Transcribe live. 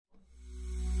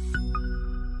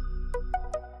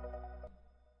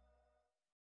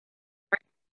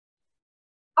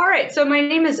right, so my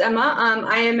name is Emma.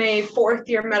 I am a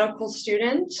fourth-year medical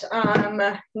student,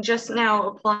 just now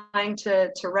applying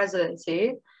to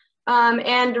residency.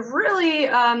 And really,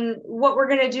 what we're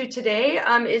going to do today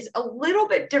is a little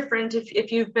bit different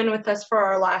if you've been with us for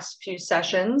our last few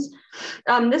sessions.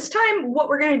 This time, what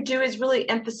we're going to do is really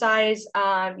emphasize,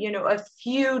 a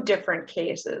few different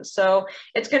cases. So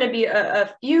it's going to be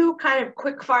a few kind of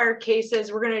quick fire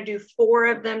cases. We're going to do 4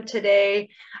 of them today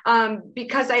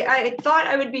because I thought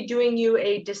I would be doing you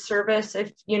a disservice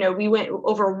if, we went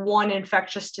over one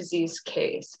infectious disease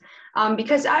case.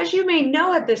 Because as you may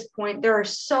know at this point, there are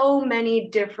so many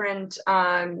different,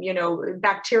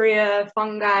 bacteria,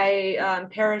 fungi,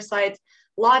 parasites,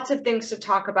 lots of things to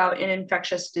talk about in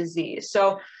infectious disease.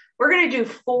 So we're going to do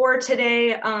 4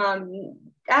 today.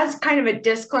 As kind of a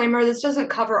disclaimer, this doesn't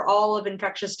cover all of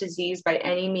infectious disease by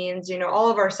any means. All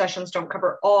of our sessions don't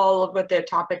cover all of what the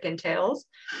topic entails.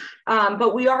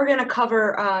 But we are going to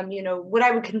cover, what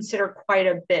I would consider quite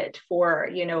a bit for,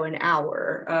 an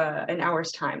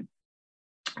hour's time.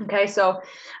 Okay, so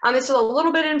this is a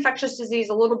little bit of infectious disease,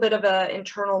 a little bit of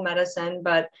internal medicine,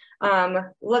 but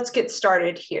let's get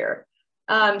started here.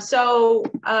 As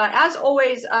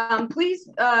always, please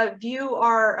view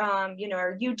our,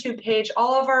 our YouTube page.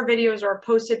 All of our videos are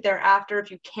posted thereafter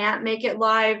if you can't make it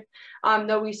live,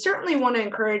 though we certainly want to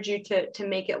encourage you to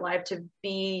make it live to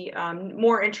be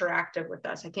more interactive with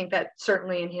us. I think that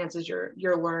certainly enhances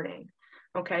your learning.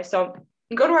 Okay, so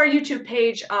go to our YouTube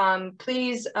page.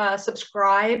 Please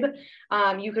subscribe.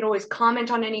 You can always comment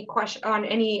on any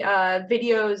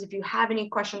videos if you have any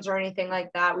questions or anything like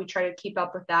that. We try to keep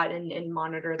up with that and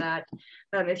monitor that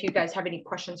if you guys have any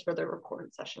questions for the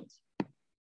recorded sessions.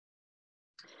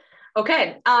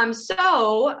 Okay,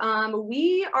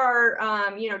 we are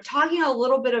talking a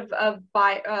little bit of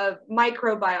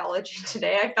microbiology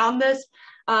today. I found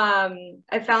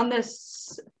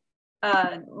this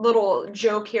little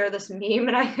joke here, this meme,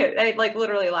 and I like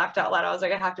literally laughed out loud. I was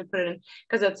like, I have to put it in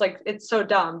because it's so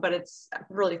dumb, but it's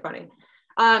really funny.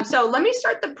 So let me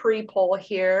start the pre-poll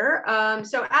here.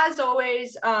 So as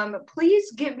always,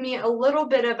 please give me a little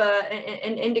bit of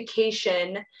an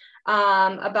indication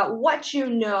about what you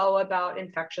know about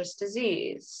infectious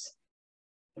disease.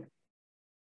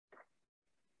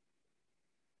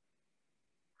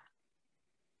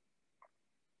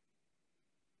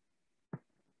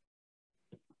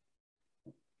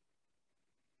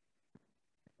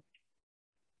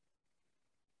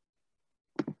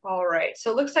 All right,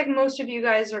 so it looks like most of you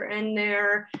guys are in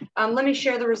there. Let me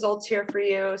share the results here for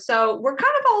you. So we're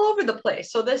kind of all over the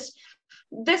place. So this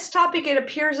topic, it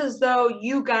appears as though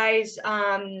you guys,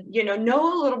 know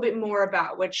a little bit more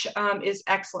about, which is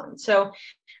excellent. So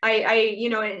I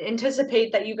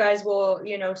anticipate that you guys will,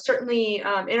 certainly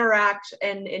interact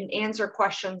and answer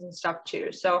questions and stuff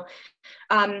too. So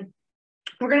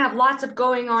we're going to have lots of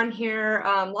going on here,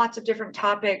 lots of different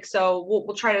topics. So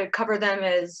we'll try to cover them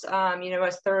as,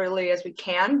 as thoroughly as we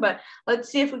can, but let's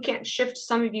see if we can't shift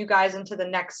some of you guys into the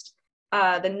next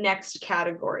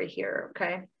category here.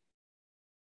 Okay.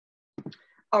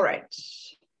 All right.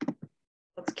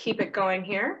 Let's keep it going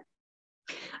here.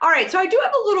 All right, so I do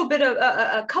have a little bit of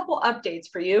a couple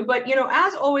updates for you, but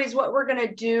as always, what we're going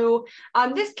to do,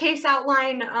 this case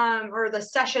outline or the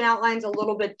session outline is a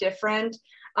little bit different.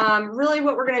 Really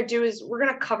what we're going to do is we're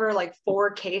going to cover like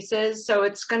 4 cases. So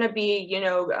it's going to be,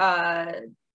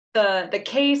 the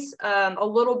case, a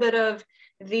little bit of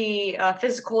the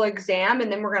physical exam,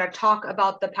 and then we're going to talk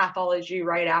about the pathology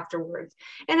right afterwards.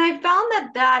 And I found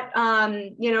that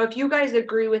if you guys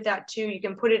agree with that too, you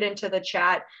can put it into the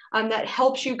chat. That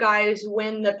helps you guys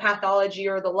when the pathology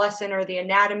or the lesson or the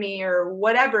anatomy or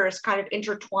whatever is kind of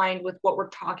intertwined with what we're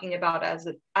talking about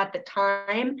at the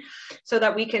time, so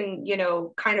that we can,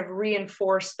 kind of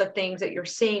reinforce the things that you're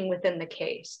seeing within the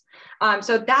case.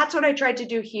 So that's what I tried to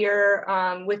do here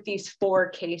with these 4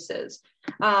 cases.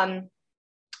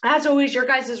 As always, your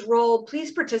guys' role,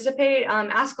 please participate,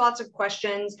 ask lots of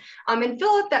questions, and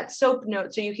fill out that SOAP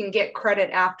note so you can get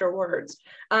credit afterwards.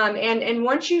 And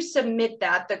once you submit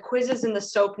that, the quizzes in the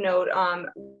SOAP note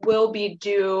will be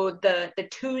due the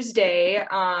Tuesday,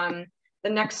 the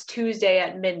next Tuesday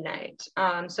at midnight,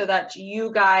 so that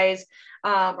you guys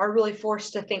are really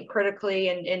forced to think critically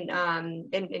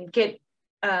and get,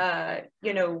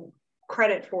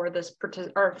 credit for this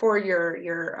for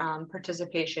your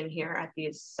participation here at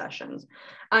these sessions.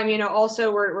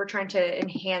 Also we're trying to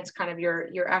enhance kind of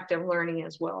your active learning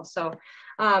as well. So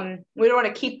we don't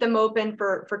want to keep them open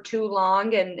for too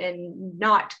long and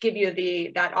not give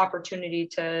you that opportunity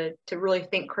to really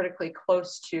think critically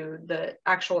close to the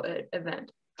actual event.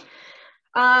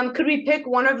 Could we pick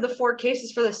one of the 4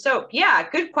 cases for the soap? Yeah,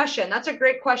 good question. That's a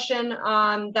great question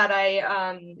that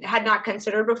I had not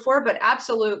considered before, but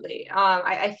absolutely.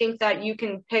 I think that you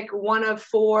can pick one of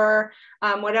 4,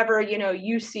 whatever,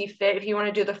 you see fit. If you want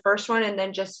to do the first one and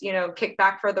then just, kick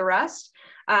back for the rest.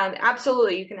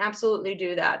 Absolutely, you can absolutely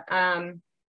do that.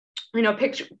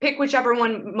 Pick whichever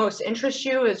one most interests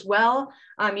you as well.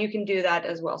 You can do that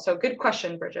as well. So good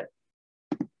question, Bridget.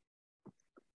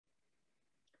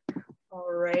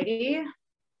 Alrighty.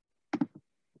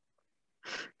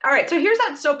 All right, so here's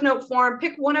that SOAP note form.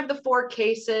 Pick one of the 4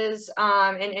 cases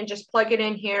and just plug it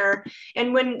in here.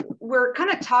 And when we're kind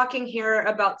of talking here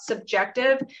about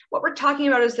subjective, what we're talking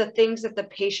about is the things that the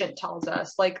patient tells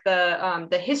us, like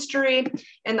the history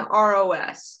and the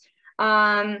ROS.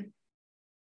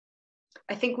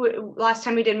 I think last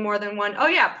time we did more than one. Oh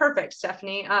yeah, perfect,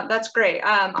 Stephanie. That's great.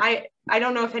 I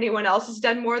don't know if anyone else has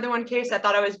done more than one case. I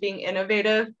thought I was being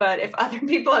innovative, but if other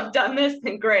people have done this,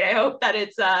 then great. I hope that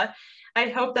it's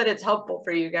helpful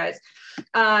for you guys.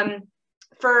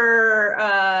 For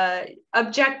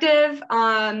objective,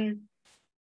 plug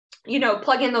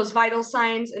in those vital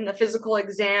signs in the physical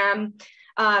exam,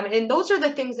 and those are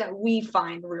the things that we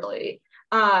find really.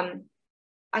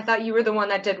 I thought you were the one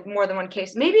that did more than one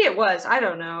case. Maybe it was. I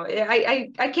don't know.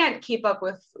 I can't keep up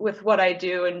with what I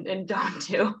do and don't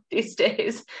do these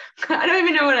days. I don't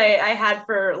even know what I had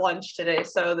for lunch today.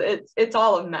 So it's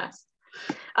all a mess.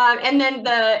 And then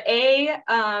the A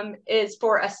is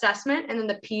for assessment, and then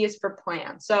the P is for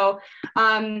plan. So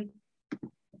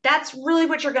that's really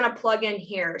what you're going to plug in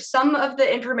here. Some of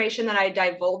the information that I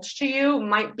divulged to you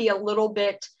might be a little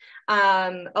bit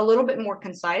more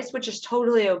concise, which is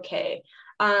totally okay.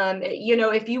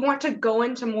 If you want to go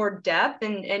into more depth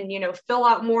and fill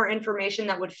out more information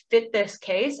that would fit this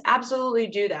case, absolutely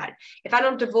do that. If I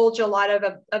don't divulge a lot of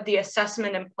the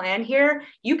assessment and plan here,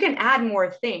 you can add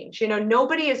more things.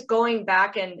 Nobody is going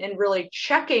back and really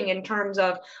checking in terms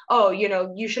of, oh,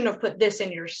 you shouldn't have put this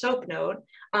in your SOAP note.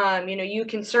 You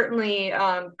can certainly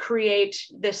create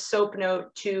this SOAP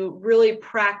note to really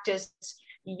practice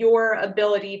your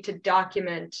ability to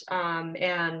document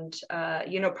and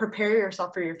prepare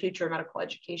yourself for your future medical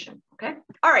education. Okay.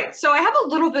 All right. So I have a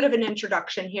little bit of an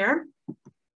introduction here.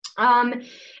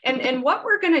 And what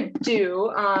we're going to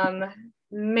do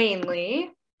mainly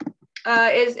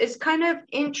is kind of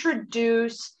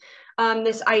introduce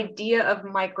this idea of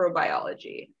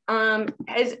microbiology.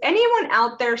 Has anyone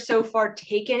out there so far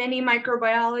taken any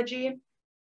microbiology?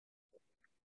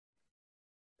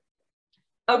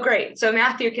 Oh, great. So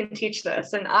Matthew can teach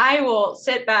this, and I will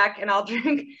sit back and I'll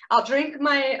drink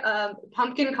my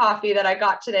pumpkin coffee that I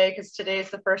got today, because today is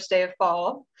the first day of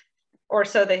fall, or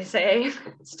so they say.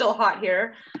 It's still hot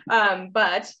here,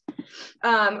 but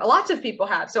lots of people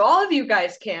have. So all of you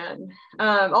guys can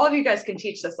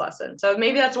teach this lesson. So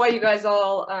maybe that's why you guys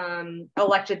all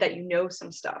elected that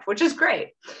some stuff, which is great.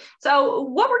 So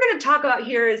what we're going to talk about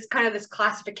here is kind of this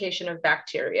classification of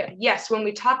bacteria. Yes, when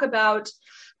we talk about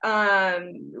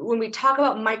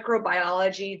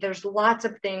microbiology, there's lots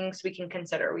of things we can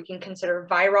consider. We can consider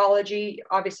virology,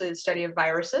 obviously the study of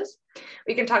viruses.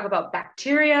 We can talk about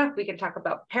bacteria. We can talk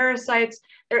about parasites.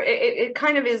 It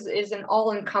kind of is an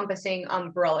all-encompassing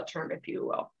umbrella term, if you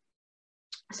will.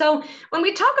 So when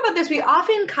we talk about this, we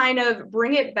often kind of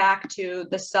bring it back to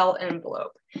the cell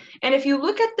envelope. And if you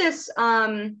look at this,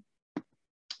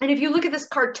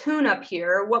 cartoon up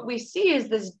here, what we see is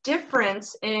this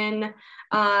difference in,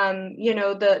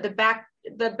 the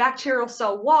bacterial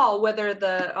cell wall, whether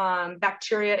the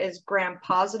bacteria is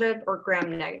gram-positive or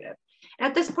gram-negative. And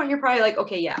at this point, you're probably like,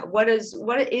 okay, yeah, what is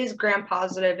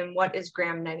gram-positive and what is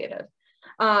gram-negative?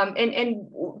 And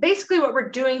basically what we're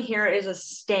doing here is a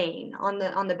stain on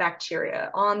the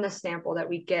bacteria, on the sample that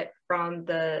we get from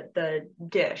the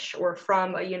dish, or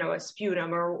from a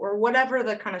sputum, or whatever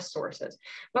the kind of source is.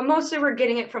 But mostly we're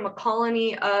getting it from a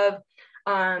colony of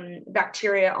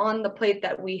bacteria on the plate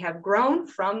that we have grown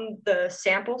from the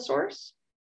sample source.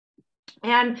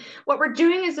 And what we're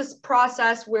doing is this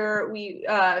process where we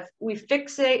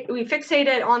fixate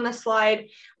it on the slide.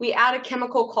 We add a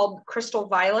chemical called crystal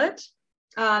violet.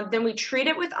 Then we treat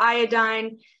it with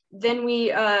iodine. Then we,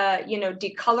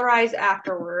 decolorize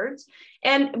afterwards.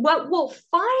 And what we'll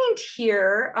find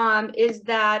here is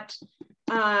that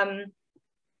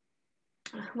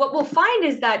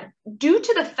due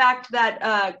to the fact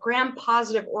that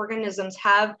gram-positive organisms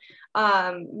have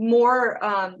more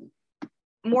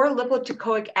more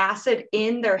lipotecoic acid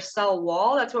in their cell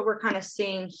wall, that's what we're kind of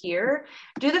seeing here,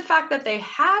 due to the fact that they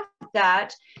have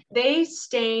that, they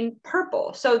stain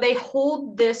purple. So they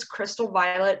hold this crystal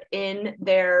violet in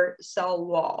their cell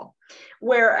wall.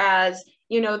 Whereas,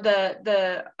 you know,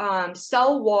 the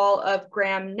cell wall of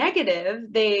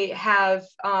gram-negative, they have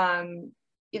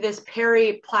this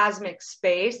periplasmic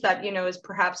space that, you know, is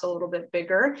perhaps a little bit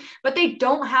bigger, but they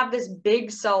don't have this big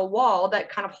cell wall that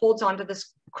kind of holds onto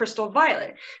this crystal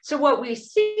violet. So what we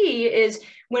see is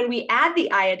when we add the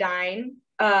iodine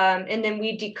and then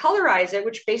we decolorize it,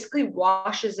 which basically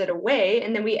washes it away,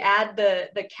 and then we add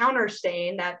the counter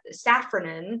stain, that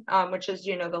safranin, which is,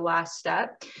 you know, the last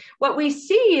step, what we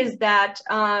see is that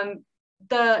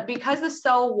because the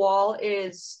cell wall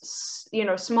is, you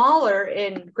know, smaller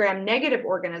in gram-negative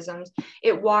organisms,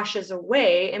 it washes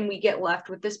away and we get left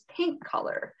with this pink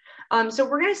color. So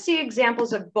we're going to see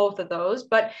examples of both of those,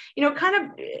 but, you know, kind of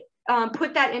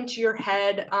put that into your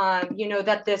head, you know,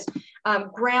 that this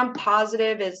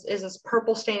gram-positive is this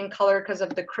purple stain color because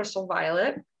of the crystal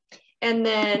violet. And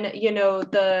then, you know,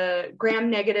 the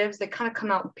gram-negatives, they kind of come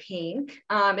out pink.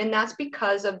 And that's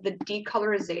because of the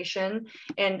decolorization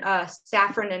and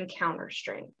safranin counter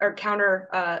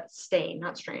stain,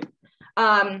 not strain.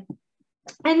 And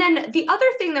then the other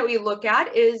thing that we look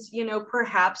at is, you know,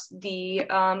 perhaps the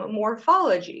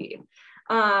morphology.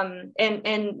 And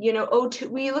you know, O2,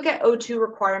 we look at O2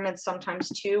 requirements sometimes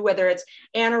too, whether it's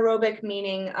anaerobic,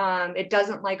 meaning it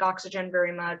doesn't like oxygen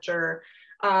very much, or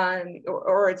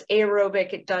it's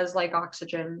aerobic, it does like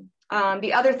oxygen.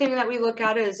 The other thing that we look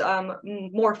at is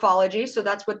morphology. So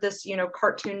that's what this, you know,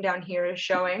 cartoon down here is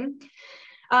showing.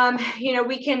 You know,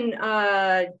 we can,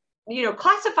 you know,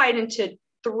 classify it into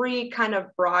 3 kind of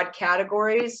broad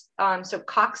categories. So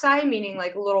cocci, meaning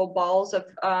like little balls of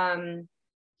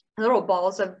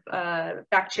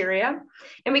bacteria,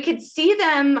 and we could see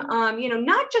them, you know,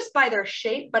 not just by their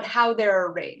shape, but how they're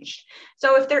arranged.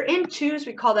 So if they're in twos,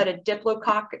 we call that a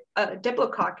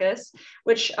diplococcus,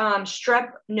 which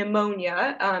strep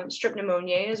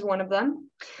pneumoniae is one of them.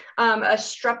 A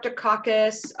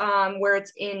streptococcus, where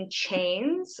it's in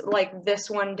chains, like this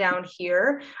one down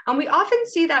here. We often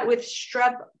see that with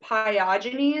strep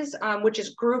pyogenes, which is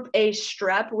group A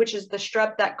strep, which is the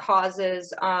strep that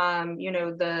causes, you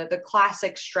know, the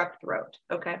classic strep throat,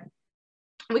 okay?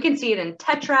 We can see it in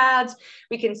tetrads.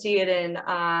 We can see it in,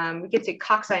 we can see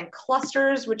cocci in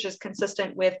clusters, which is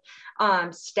consistent with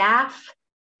staph.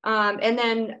 And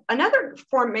then another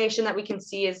formation that we can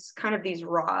see is kind of these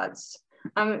rods.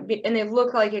 And they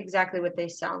look like exactly what they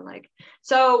sound like.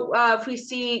 So if we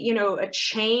see, you know, a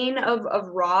chain of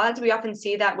rods, we often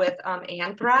see that with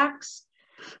anthrax.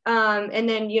 And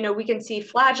then, you know, we can see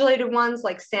flagellated ones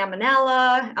like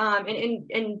salmonella,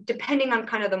 and depending on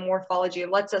kind of the morphology,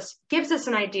 gives us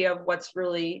an idea of what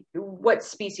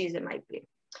species it might be.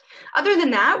 Other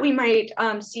than that, we might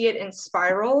see it in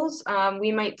spirals.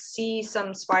 We might see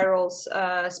some spirals,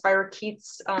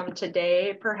 spirochetes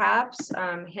today, perhaps,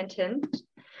 hint, hint.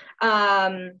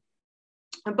 But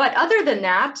other than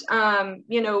that,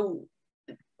 you know,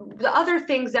 the other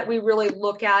things that we really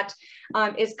look at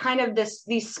is kind of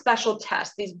these special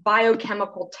tests, these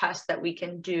biochemical tests that we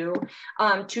can do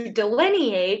to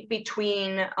delineate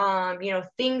between, you know,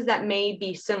 things that may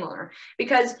be similar,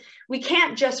 because we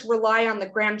can't just rely on the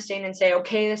gram stain and say,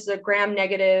 okay, this is a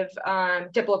gram-negative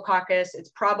diplococcus, it's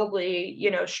probably, you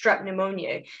know, strep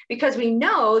pneumoniae, because we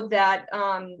know that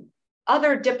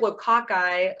other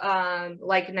diplococci,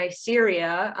 like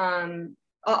Neisseria,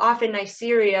 often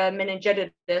Neisseria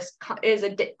meningitidis is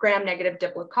a gram-negative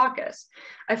diplococcus.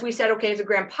 If we said, okay, it's a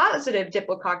gram-positive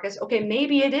diplococcus, okay,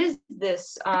 maybe it is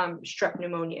this strep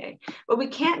pneumoniae, but we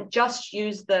can't just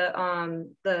use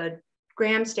the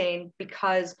gram stain,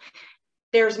 because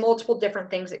there's multiple different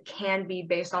things it can be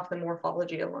based off the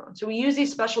morphology alone. So we use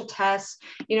these special tests,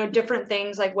 you know, different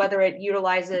things like whether it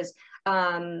utilizes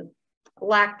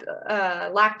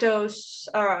lactose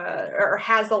or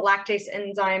has the lactase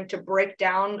enzyme to break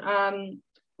down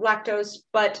lactose.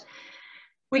 But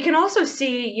we can also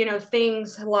see, you know,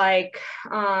 things like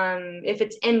if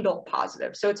it's indole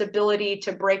positive, so its ability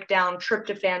to break down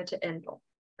tryptophan to indole,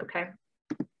 okay?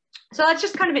 So that's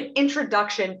just kind of an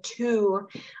introduction to,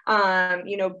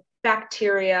 you know,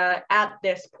 bacteria at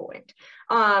this point.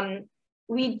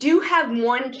 We do have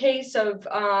one case of,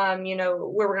 you know,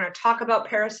 where we're going to talk about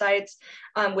parasites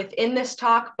within this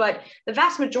talk, but the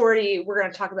vast majority, we're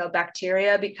going to talk about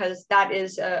bacteria, because that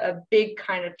is a big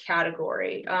kind of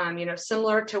category, you know,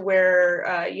 similar to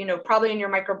where, you know, probably in your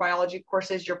microbiology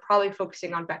courses, you're probably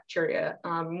focusing on bacteria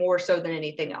more so than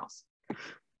anything else.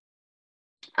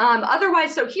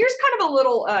 Otherwise, so here's kind of a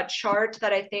little chart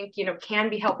that I think, can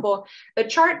be helpful. The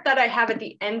chart that I have at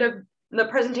the end of the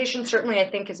presentation certainly I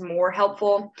think is more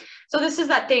helpful. So this is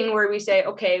that thing where we say,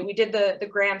 okay, we did the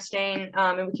gram stain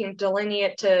and we can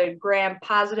delineate to gram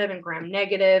positive and gram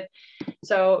negative.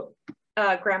 So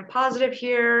gram positive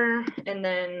here, and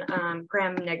then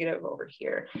gram negative over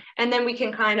here. And then we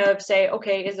can kind of say,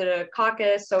 okay, is it a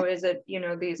coccus? So is it,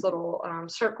 these little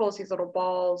circles, these little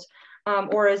balls,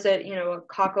 or is it, a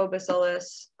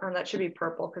coccobacillus? That should be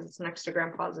purple because it's next to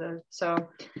gram positive. So,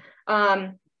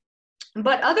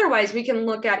 but otherwise we can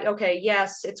look at, okay,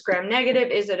 yes, it's gram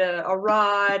negative. Is it a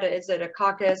rod? Is it a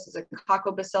coccus? Is it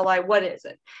coccobacilli? What is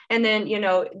it? And then,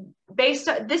 based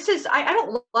on this is, I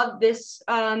don't love this,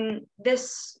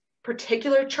 this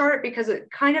particular chart because it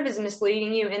kind of is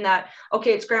misleading you in that,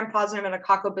 okay, it's gram positive and a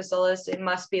coccobacillus, it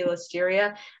must be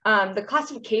listeria. The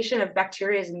classification of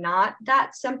bacteria is not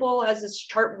that simple as this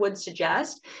chart would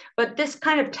suggest, but this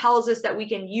kind of tells us that we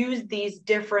can use these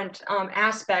different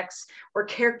aspects or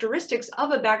characteristics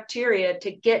of a bacteria to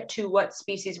get to what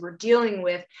species we're dealing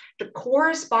with to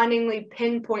correspondingly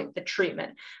pinpoint the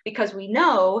treatment, because we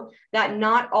know that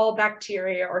not all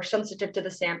bacteria are sensitive to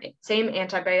the same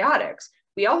antibiotics.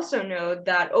 We also know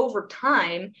that over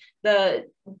time, the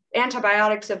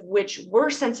antibiotics of which were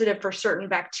sensitive for certain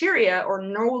bacteria are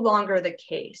no longer the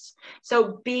case.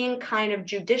 So being kind of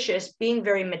judicious, being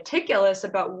very meticulous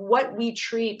about what we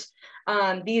treat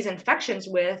these infections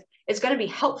with is going to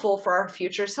be helpful for our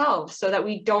future selves so that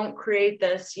we don't create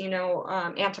this,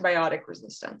 antibiotic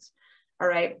resistance. All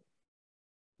right.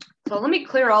 So let me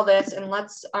clear all this and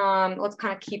let's kind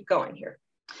of keep going here.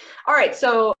 All right,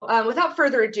 so without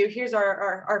further ado, here's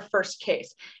our first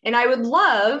case. And I would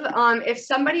love if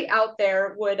somebody out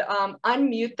there would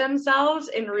unmute themselves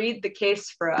and read the case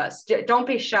for us. Don't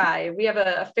be shy. We have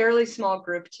a fairly small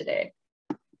group today.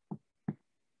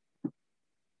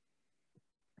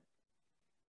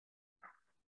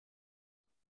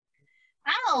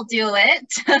 I'll do it.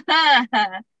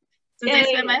 Since I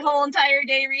spent my whole entire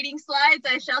day reading slides,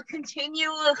 I shall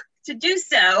continue to do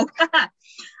so.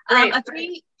 A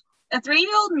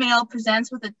 3-year-old male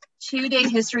presents with a 2-day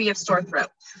history of sore throat.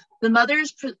 The mother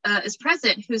is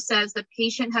present, who says the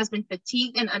patient has been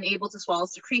fatigued and unable to swallow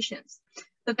secretions.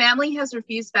 The family has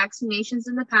refused vaccinations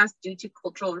in the past due to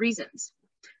cultural reasons.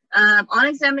 On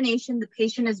examination, the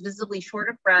patient is visibly short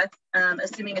of breath,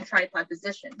 assuming a tripod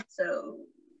position. So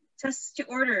tests to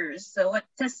orders. So what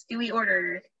tests do we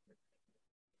order?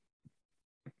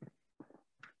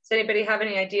 Does anybody have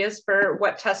any ideas for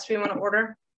what tests we want to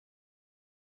order?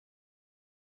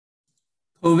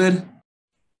 COVID.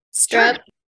 Strep.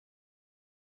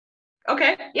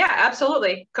 Okay, yeah,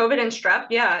 absolutely. COVID and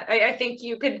strep. Yeah, I think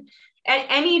you could, at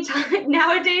any time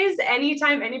nowadays,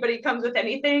 anytime anybody comes with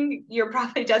anything, you're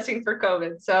probably testing for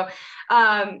COVID. So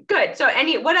good. So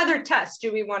what other tests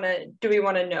do we want to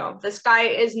know? This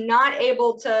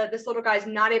little guy is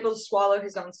not able to swallow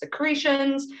his own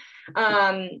secretions.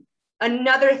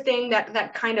 Another thing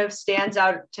that kind of stands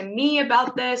out to me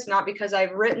about this, not because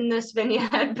I've written this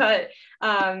vignette, but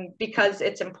because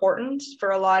it's important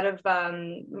for a lot of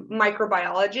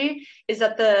microbiology, is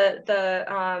that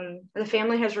the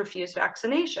family has refused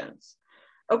vaccinations.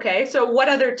 Okay, so what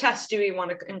other tests do we want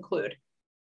to include?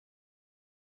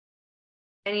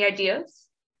 Any ideas?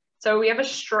 So we have a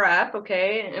strep,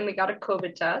 okay, and we got a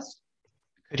COVID test.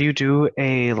 Could you do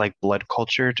a blood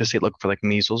culture to see look for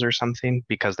measles or something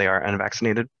because they are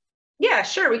unvaccinated? Yeah,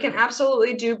 sure. We can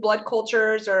absolutely do blood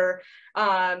cultures or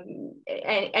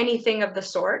anything of the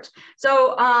sort.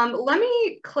 So let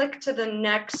me click to the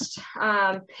next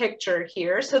picture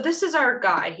here. So this is our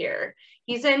guy here.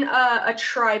 He's in a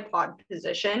tripod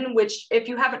position, which if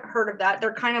you haven't heard of that,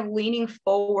 they're kind of leaning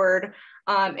forward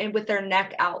and with their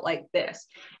neck out like this.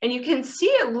 And you can see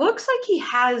it looks like he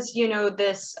has,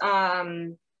 this,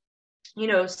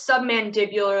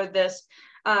 submandibular, this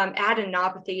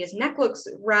adenopathy. His neck looks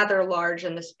rather large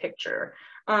in this picture.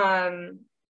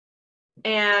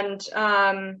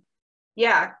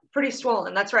 Yeah, pretty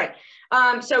swollen. That's right.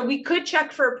 So we could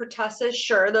check for pertussis.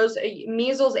 Sure, those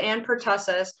measles and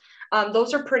pertussis.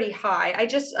 Those are pretty high. I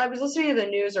was listening to the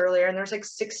news earlier, and there's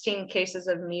 16 cases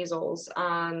of measles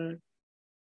in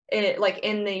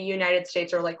the United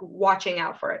States, or watching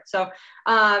out for it. So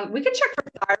we could check for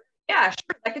thyroid. Yeah,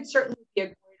 sure. That could certainly be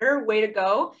a greater way to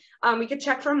go. We could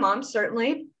check for mumps,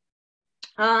 certainly.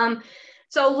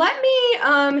 So let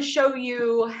me show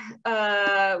you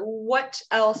what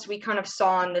else we kind of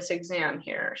saw in this exam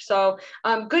here. So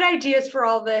good ideas for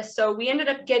all this. So we ended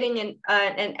up getting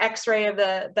an x-ray of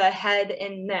the head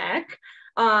and neck.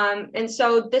 And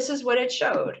so this is what it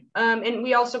showed. And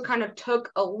we also kind of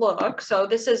took a look. So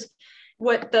this is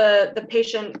what the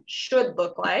patient should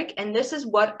look like. And this is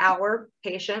what our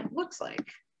patient looks like.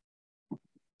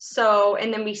 So,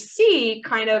 and then we see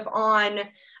kind of on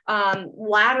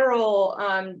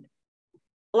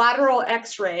lateral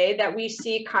x-ray that we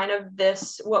see kind of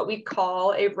this, what we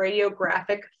call a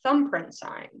radiographic thumbprint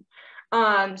sign.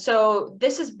 So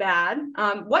this is bad.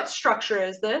 What structure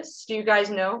is this? Do you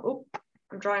guys know? Oh,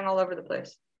 I'm drawing all over the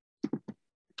place.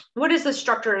 What is the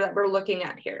structure that we're looking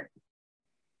at here?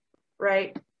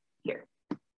 Right here.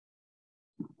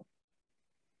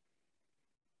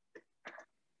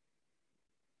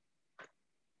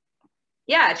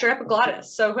 Yeah, it's your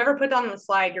epiglottis. So whoever put that on the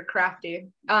slide, you're crafty.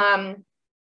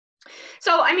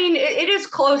 So, I mean, it is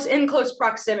in close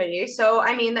proximity. So,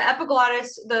 I mean, the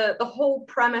epiglottis, the whole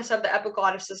premise of the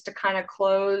epiglottis is to kind of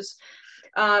close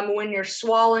when you're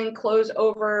swallowing, close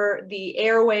over the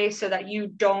airway so that you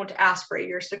don't aspirate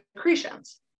your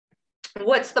secretions.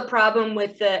 What's the problem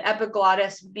with the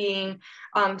epiglottis being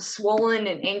swollen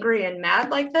and angry and mad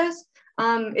like this?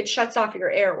 It shuts off your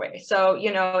airway. So,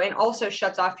 you know, and also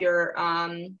shuts off your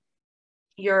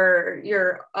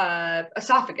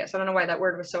esophagus. I don't know why that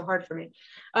word was so hard for me.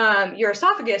 Your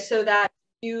esophagus, so that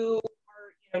you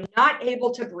are, you know, not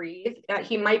able to breathe.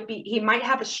 He might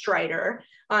have a stridor,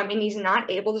 and he's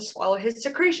not able to swallow his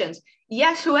secretions.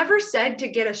 Yes, whoever said to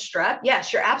get a strep,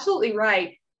 yes, you're absolutely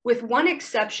right. With one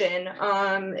exception,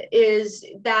 is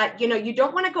that, you know, you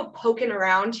don't want to go poking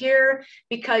around here,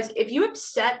 because if you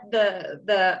upset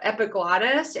the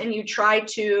epiglottis and you try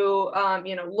to,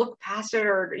 you know, look past it,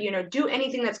 or, you know, do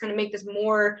anything that's going to make this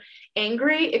more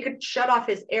angry, it could shut off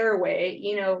his airway,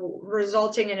 you know,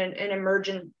 resulting in an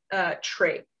emergent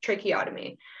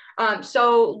tracheotomy.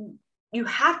 So you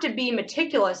have to be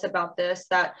meticulous about this,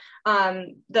 that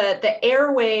the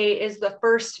airway is the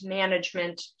first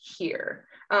management here.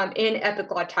 In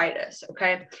epiglottitis,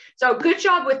 okay? So good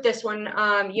job with this one.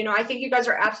 You know, I think you guys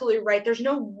are absolutely right. There's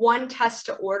no one test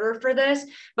to order for this,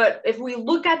 but if we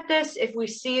look at this, if we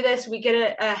see this, we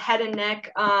get a head and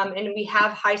neck, and we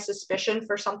have high suspicion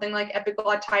for something like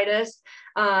epiglottitis,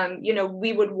 you know,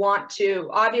 we would want to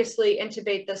obviously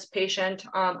intubate this patient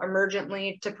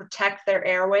emergently to protect their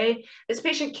airway. This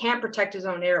patient can't protect his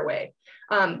own airway.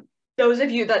 Those of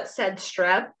you that said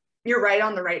strep, you're right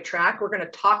on the right track. We're going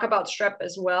to talk about strep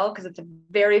as well, because it's a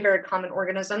very, very common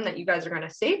organism that you guys are going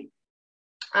to see.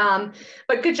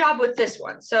 But good job with this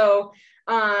one. So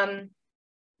let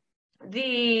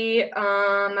me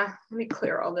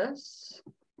clear all this.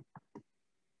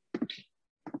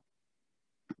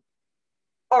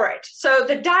 All right, so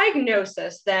the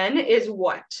diagnosis then is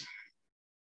what?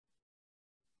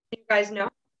 You guys know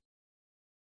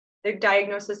the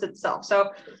diagnosis itself.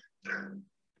 So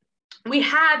we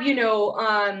have, you know,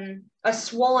 a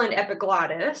swollen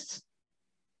epiglottis.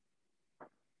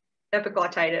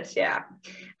 Epiglottitis, yeah,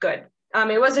 good.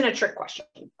 It wasn't a trick question.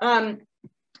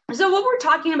 So what we're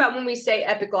talking about when we say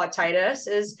epiglottitis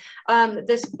is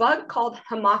this bug called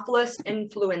Haemophilus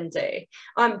influenzae.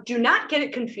 Do not get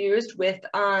it confused with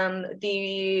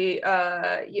the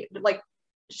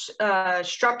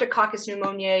Streptococcus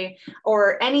pneumoniae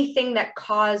or anything that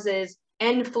causes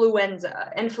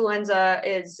influenza. Influenza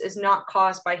is not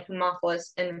caused by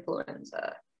Haemophilus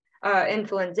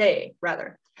influenzae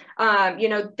rather. You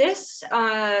know, this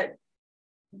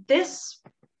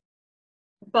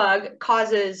bug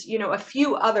causes, you know, a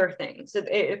few other things.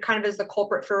 It kind of is the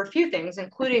culprit for a few things,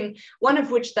 including one of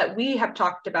which that we have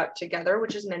talked about together,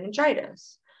 which is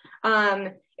meningitis.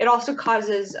 It also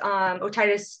causes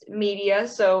otitis media,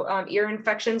 so ear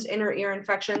infections, inner ear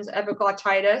infections,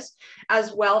 epiglottitis,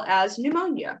 as well as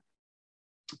pneumonia.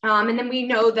 And then we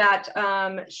know that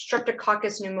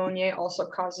Streptococcus pneumoniae also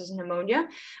causes pneumonia,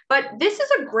 but this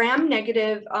is a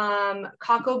gram-negative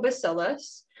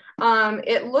coccobacillus.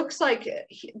 It looks like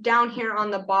down here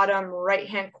on the bottom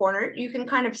right-hand corner, you can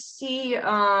kind of see, you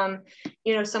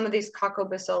know, some of these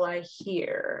coccobacilli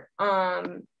here.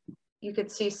 You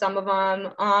could see some of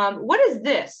them. What is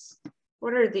this?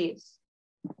 What are these?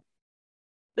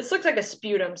 This looks like a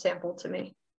sputum sample to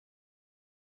me.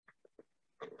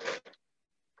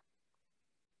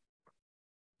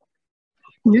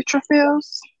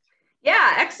 Neutrophils?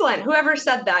 Yeah, excellent. Whoever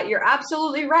said that, you're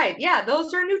absolutely right. Yeah,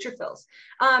 those are neutrophils.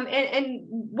 And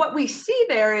what we see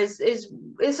there is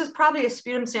this is probably a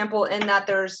sputum sample in that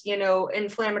there's, you know,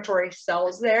 inflammatory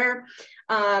cells there.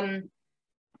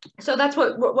 So that's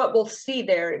what we'll see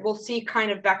there. We'll see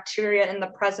kind of bacteria in the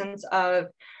presence of,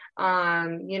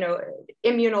 you know,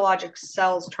 immunologic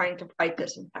cells trying to fight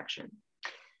this infection.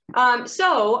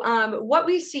 What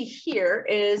we see here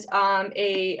is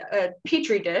a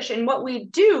Petri dish, and what we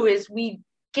do is we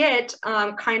get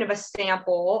kind of a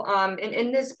sample.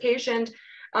 In this patient,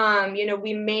 you know,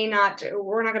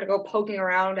 we're not going to go poking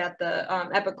around at the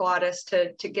epiglottis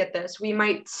to get this. We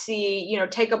might see, you know,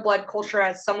 take a blood culture,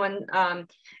 as someone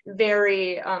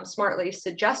very smartly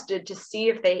suggested, to see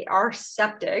if they are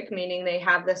septic, meaning they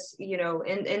have this, you know,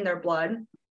 in their blood.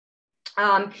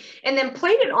 And then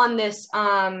plate it on this,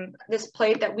 this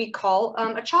plate that we call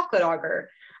a chocolate agar.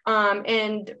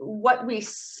 And what we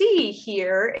see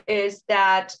here is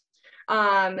that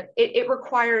it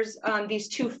requires these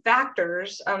two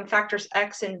factors, factors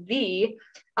X and V,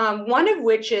 one of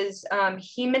which is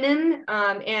heminin,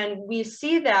 and we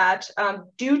see that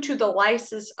due to the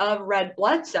lysis of red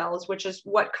blood cells, which is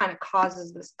what kind of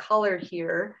causes this color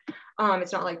here.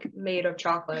 It's not like made of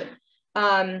chocolate.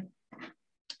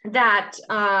 That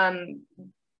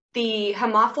the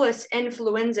Haemophilus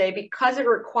influenzae, because it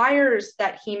requires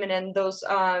that heminin, those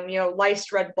you know,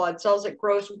 lysed red blood cells, it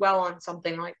grows well on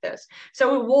something like this.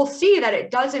 So we'll see that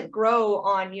it doesn't grow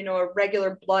on, you know, a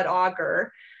regular blood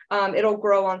agar. It'll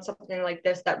grow on something like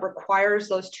this that requires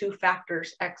those two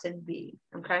factors, X and V,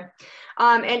 okay?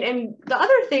 And the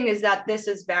other thing is that this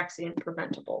is vaccine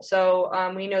preventable. So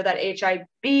we know that HIV,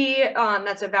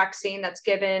 that's a vaccine that's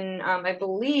given, I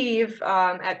believe,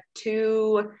 at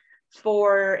 2,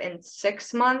 4, and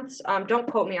 6 months. Don't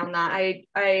quote me on that.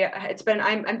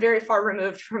 I'm very far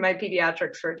removed from my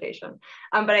pediatrics rotation,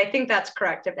 but I think that's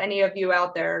correct. If any of you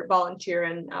out there volunteer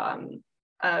in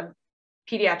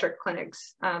pediatric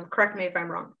clinics, correct me if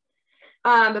I'm wrong.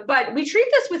 But we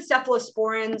treat this with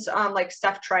cephalosporins like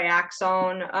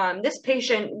ceftriaxone. This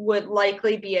patient would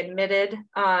likely be admitted,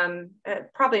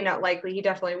 probably not likely, he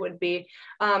definitely would be,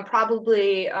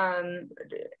 probably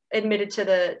admitted to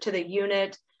the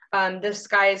unit. This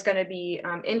guy is going to be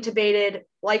intubated,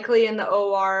 likely in the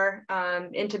OR,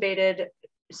 intubated,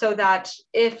 so that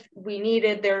if we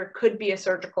needed, there could be a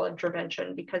surgical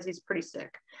intervention because he's pretty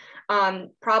sick.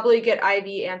 Probably get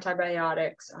IV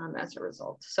antibiotics as a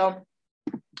result. So,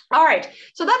 all right,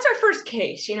 so that's our first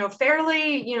case, you know,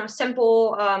 fairly, you know,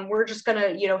 simple. We're just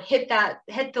gonna, you know, hit the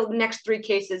next 3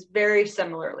 cases very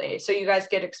similarly, so you guys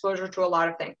get exposure to a lot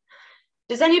of things.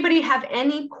 Does anybody have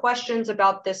any questions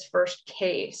about this first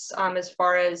case as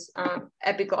far as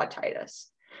epiglottitis?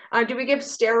 Do we give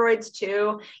steroids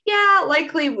too? Yeah,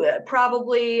 likely,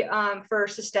 probably for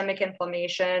systemic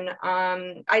inflammation.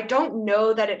 I don't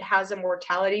know that it has a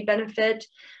mortality benefit.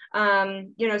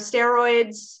 You know,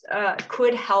 steroids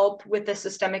could help with the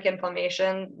systemic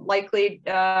inflammation, likely,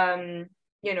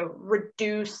 you know,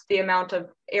 reduce the amount of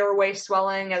airway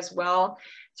swelling as well.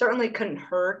 Certainly couldn't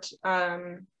hurt.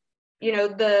 You know,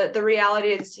 the reality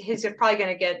is he's probably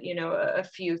going to get, you know, a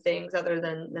few things other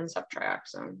than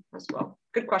ceftriaxone as well.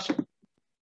 Good question.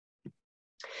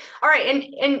 All right, and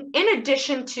in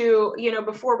addition to, you know,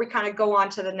 before we kind of go on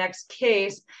to the next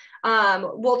case,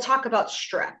 we'll talk about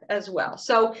strep as well.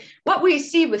 So what we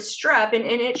see with strep, and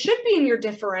it should be in your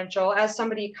differential, as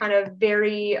somebody kind of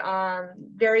very,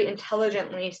 very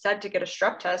intelligently said to get a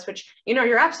strep test, which, you know,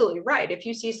 you're absolutely right. If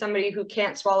you see somebody who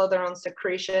can't swallow their own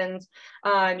secretions,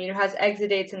 you know, has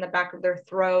exudates in the back of their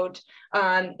throat,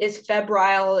 is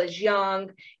febrile, is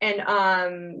young, and,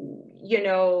 you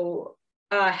know,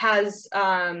 has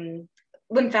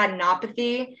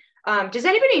lymphadenopathy. Does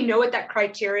anybody know what that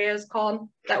criteria is called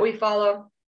that we follow?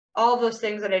 All of those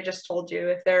things that I just told you,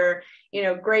 if they're, you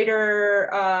know, greater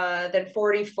than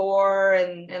 44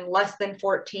 and less than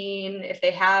 14, if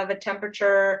they have a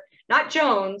temperature, not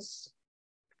Jones.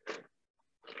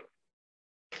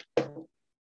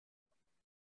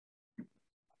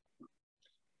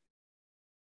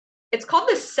 It's called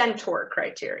the Centaur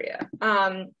criteria.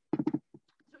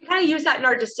 We kind of use that in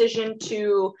our decision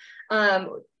to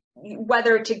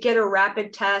whether to get a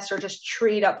rapid test or just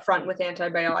treat up front with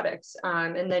antibiotics,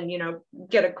 and then, you know,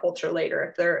 get a culture later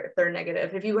if they're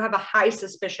negative, if you have a high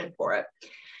suspicion for it.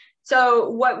 So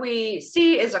what we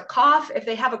see is a cough. If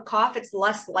they have a cough, it's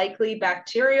less likely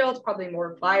bacterial, it's probably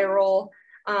more viral.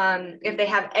 If they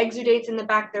have exudates in the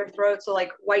back of their throat, so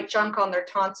like white junk on their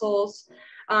tonsils,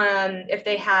 if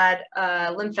they had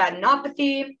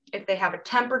lymphadenopathy, if they have a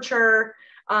temperature,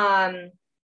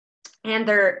 and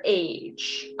their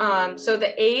age. So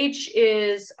the age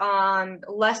is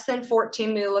less than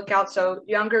 14, we look out, so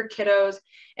younger kiddos.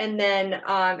 And then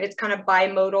it's kind of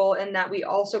bimodal in that we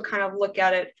also kind of look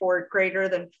at it for greater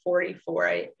than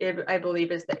 44, I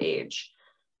believe is the age.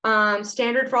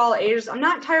 Standard for all ages. I'm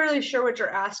not entirely sure what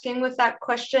you're asking with that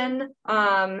question,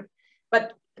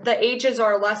 but the ages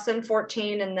are less than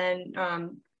 14, and then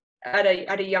at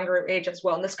a younger age as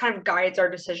well. And this kind of guides our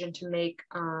decision to make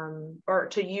or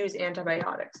to use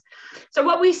antibiotics. So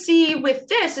what we see with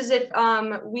this is if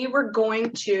we were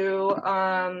going to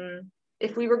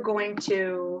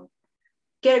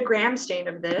get a gram stain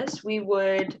of this, we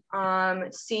would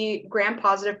see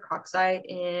gram-positive cocci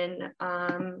in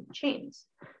chains.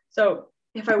 So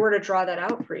if I were to draw that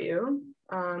out for you,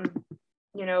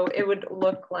 you know, it would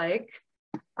look like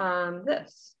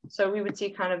this. So we would see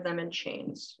kind of them in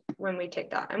chains when we take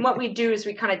that. And what we do is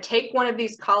we kind of take one of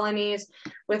these colonies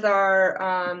with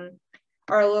our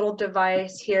little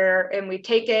device here, and we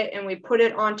take it and we put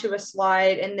it onto a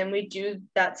slide, and then we do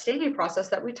that staining process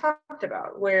that we talked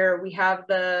about, where we have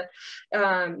the,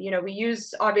 you know, we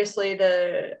use obviously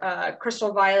the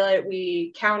crystal violet,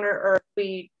 we counter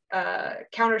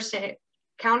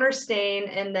stain,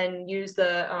 and then use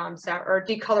the or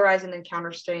decolorize and then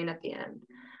counter stain at the end.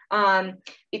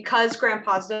 Because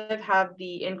gram-positive have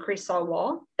the increased cell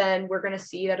wall, then we're going to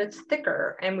see that it's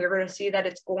thicker, and we're going to see that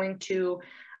it's going to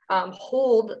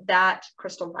hold that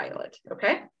crystal violet,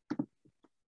 okay?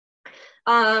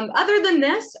 Other than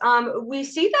this, we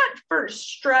see that for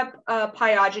strep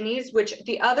pyogenes, which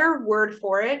the other word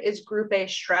for it is group A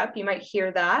strep, you might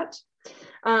hear that.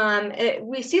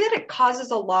 We see that it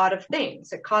causes a lot of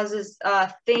things. It causes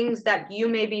things that you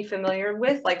may be familiar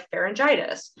with, like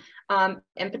pharyngitis,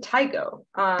 impetigo.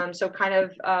 So kind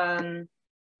of,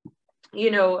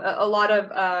 you know, a lot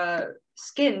of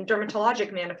skin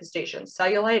dermatologic manifestations,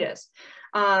 cellulitis,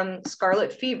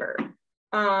 scarlet fever,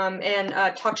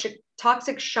 and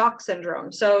toxic shock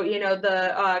syndrome. So, you know,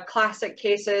 the classic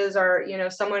cases are, you know,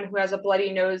 someone who has a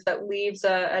bloody nose that leaves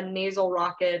a nasal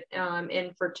rocket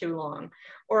in for too long,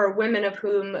 or women of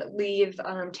whom leave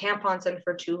tampons in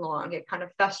for too long. It kind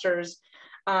of festers,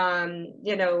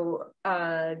 you know,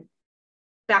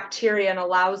 bacteria and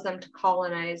allows them to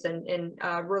colonize and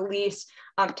release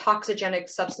toxigenic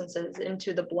substances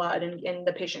into the blood, and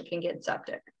the patient can get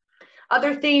septic.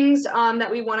 Other things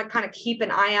that we want to kind of keep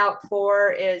an eye out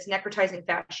for is necrotizing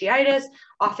fasciitis.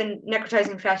 Often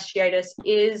necrotizing fasciitis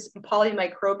is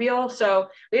polymicrobial. So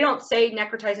we don't say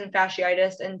necrotizing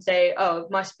fasciitis and say, oh,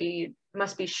 it must be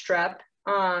strep.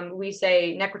 We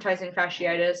say necrotizing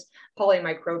fasciitis,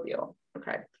 polymicrobial,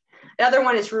 okay? The other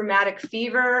one is rheumatic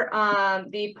fever.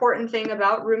 The important thing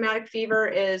about rheumatic fever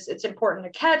is it's important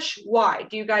to catch. Why?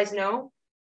 Do you guys know?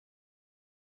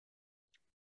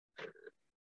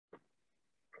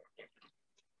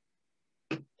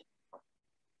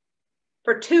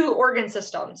 For two organ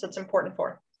systems, it's important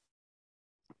for.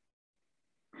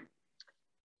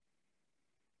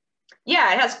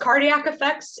 Yeah, it has cardiac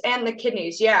effects and the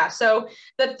kidneys. Yeah. So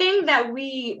the thing that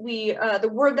the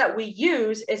word that we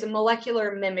use is a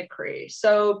molecular mimicry.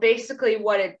 So basically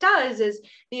what it does is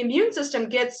the immune system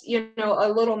gets, you know,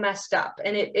 a little messed up,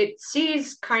 and it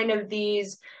sees kind of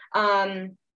these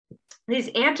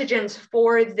antigens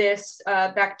for this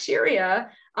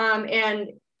bacteria,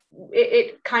 and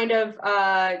it kind of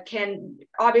can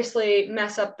obviously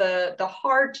mess up the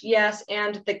heart, yes,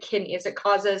 and the kidneys. It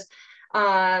causes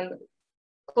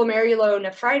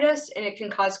glomerulonephritis, and it can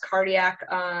cause cardiac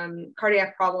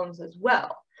problems as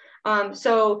well.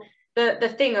 So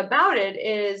the thing about it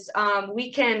is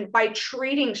we can, by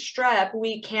treating strep,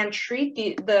 we can treat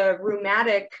the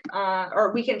rheumatic,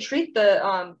 or we can treat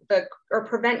or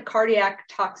prevent cardiac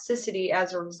toxicity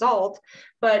as a result,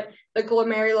 but the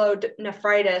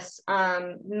glomerulonephritis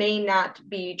may not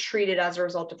be treated as a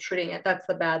result of treating it. That's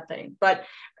the bad thing. But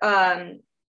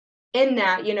in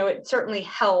that, you know, it certainly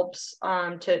helps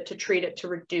to treat it, to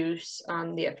reduce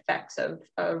the effects of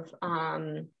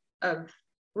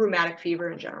rheumatic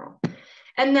fever in general.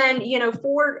 And then, you know,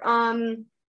 for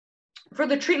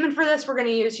the treatment for this, we're going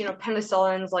to use, you know,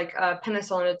 penicillins, like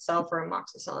penicillin itself or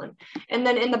amoxicillin. And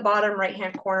then in the bottom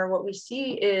right-hand corner, what we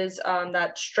see is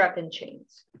that strep in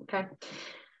chains, okay?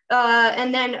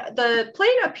 And then the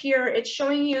plate up here, it's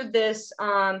showing you this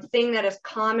thing that is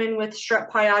common with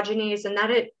strep pyogenes, and that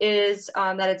it is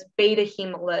that it's beta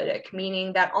hemolytic,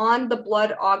 meaning that on the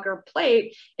blood agar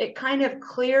plate, it kind of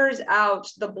clears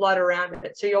out the blood around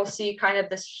it. So you'll see kind of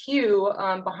this hue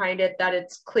behind it that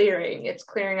it's clearing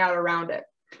out around it.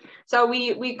 So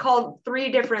we call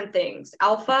three different things: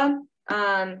 alpha,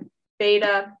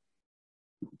 beta,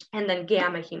 and then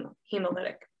gamma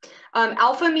hemolytic.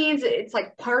 Alpha means it's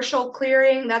like partial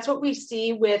clearing. That's what we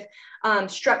see with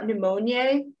strep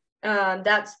pneumoniae.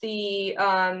 That's the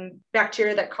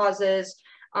bacteria that causes,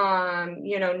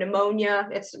 you know, pneumonia.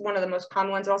 It's one of the most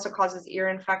common ones. It also causes ear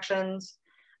infections.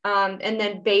 And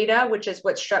then beta, which is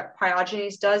what strep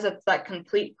pyogenes does, it's that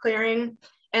complete clearing.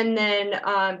 And then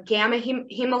gamma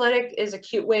hemolytic is a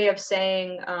cute way of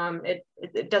saying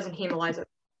it doesn't hemolyze it,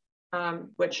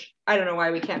 which I don't know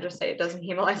why we can't just say it doesn't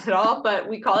hemolyze at all, but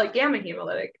we call it gamma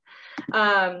hemolytic.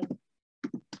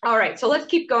 All right, so let's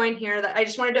keep going here. I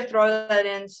just wanted to throw that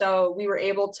in so we were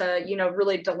able to, you know,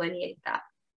 really delineate that.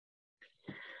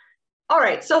 All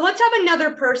right, so let's have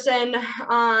another person.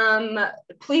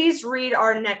 Please read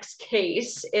our next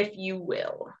case, if you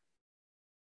will.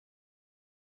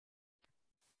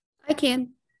 I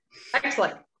can.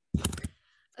 Excellent.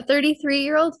 A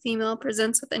 33-year-old female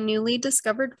presents with a newly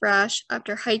discovered rash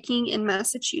after hiking in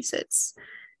Massachusetts.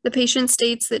 The patient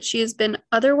states that she has been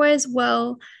otherwise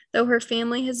well, though her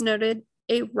family has noted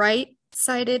a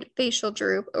right-sided facial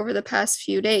droop over the past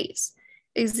few days.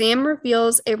 Exam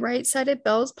reveals a right-sided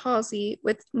Bell's palsy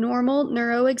with normal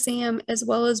neuroexam as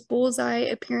well as bullseye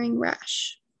appearing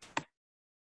rash.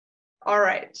 All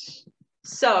right.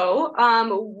 So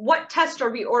what test are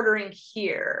we ordering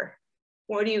here?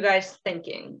 What are you guys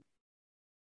thinking?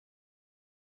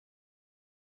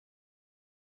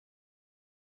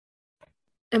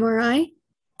 MRI?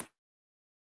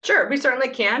 Sure, we certainly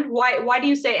can. Why do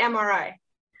you say MRI?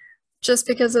 Just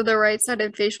because of the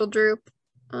right-sided facial droop.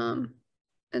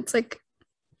 It's like,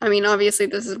 I mean, obviously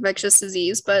this is infectious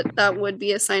disease, but that would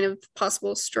be a sign of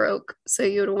possible stroke. So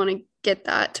you would want to get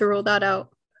that to rule that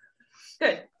out.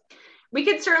 Good. We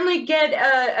could certainly get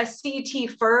a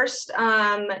CT first.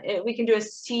 We can do a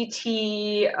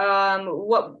CT.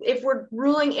 What if we're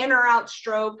ruling in or out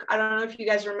stroke? I don't know if you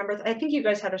guys remember. I think you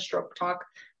guys had a stroke talk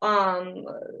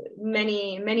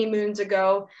many moons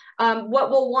ago. What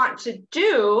we'll want to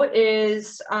do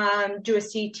is do a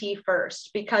CT first,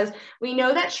 because we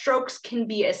know that strokes can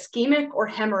be ischemic or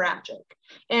hemorrhagic.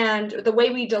 And the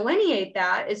way we delineate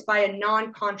that is by a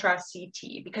non-contrast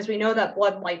CT, because we know that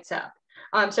blood lights up.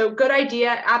 So good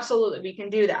idea. Absolutely, we can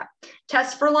do that.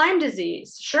 Test for Lyme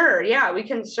disease. Sure. Yeah, we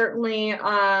can certainly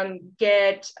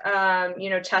get,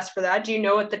 tests for that. Do you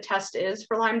know what the test is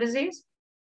for Lyme disease?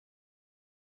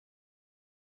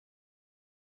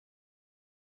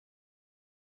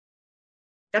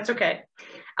 That's okay.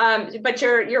 But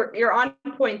you're on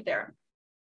point there.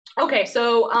 Okay,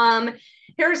 so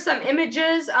here's some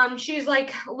images. She's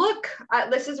like, look,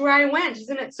 this is where I went.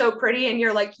 Isn't it so pretty? And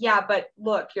you're like, yeah, but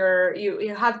look,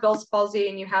 you have Bell's palsy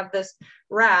and you have this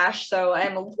rash. So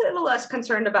I'm a little less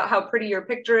concerned about how pretty your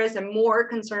picture is and more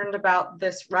concerned about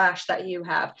this rash that you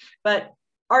have. But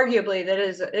arguably, it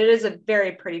is a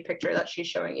very pretty picture that she's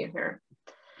showing you here.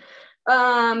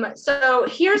 So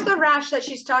here's the rash that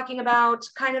she's talking about,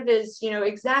 kind of is,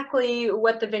 exactly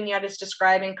what the vignette is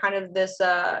describing, kind of this,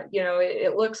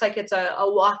 it looks like it's a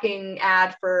walking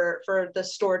ad for the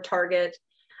store Target.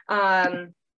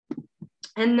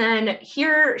 And then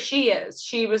here she is.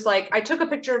 She was like, I took a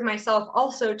picture of myself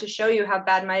also to show you how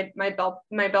bad my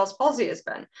Bell's palsy has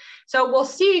been. So we'll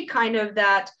see kind of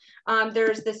that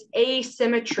there's this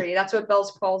asymmetry. That's what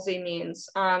Bell's palsy means,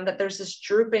 that there's this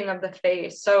drooping of the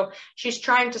face. So she's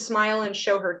trying to smile and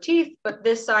show her teeth, but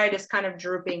this side is kind of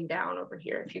drooping down over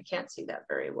here, if you can't see that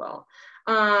very well.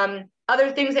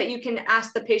 Other things that you can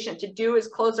ask the patient to do is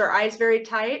close their eyes very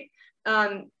tight.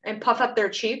 And puff up their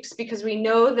cheeks, because we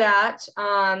know that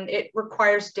it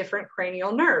requires different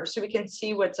cranial nerves, so we can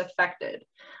see what's affected.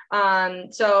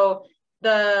 So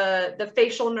the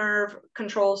facial nerve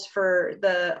controls for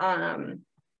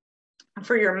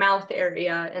your mouth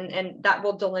area, and that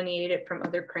will delineate it from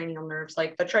other cranial nerves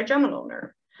like the trigeminal nerve.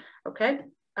 Okay,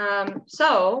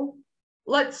 so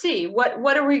let's see,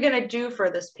 what are we going to do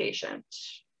for this patient?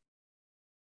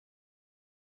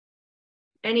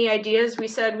 Any ideas? We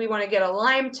said we want to get a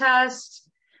Lyme test.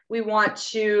 We want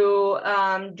to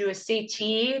do a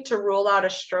CT to rule out a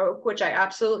stroke, which I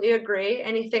absolutely agree.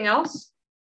 Anything else?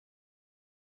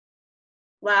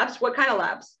 Labs? What kind of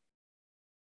labs?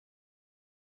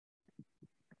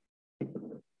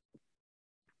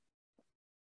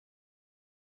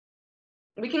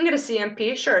 We can get a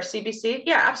CMP, sure. CBC,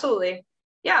 yeah, absolutely.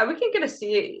 Yeah, we can get a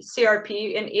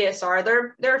CRP and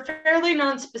ESR. They're fairly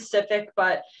non-specific,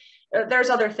 but there's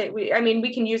other things.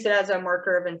 We can use it as a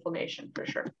marker of inflammation for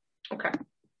sure. Okay.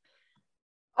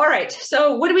 All right.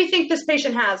 So what do we think this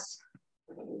patient has,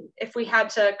 if we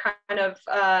had to kind of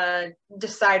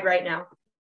decide right now?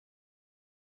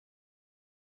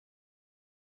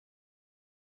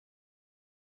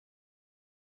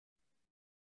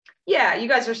 Yeah, you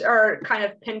guys are kind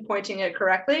of pinpointing it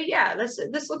correctly. Yeah, this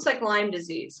looks like Lyme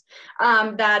disease.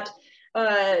 That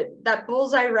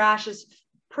bullseye rash is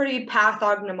pretty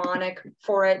pathognomonic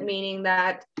for it, meaning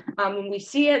that when we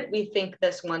see it, we think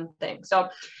this one thing. So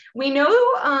we know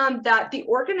that the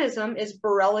organism is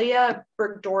Borrelia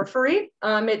burgdorferi.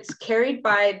 It's carried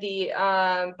by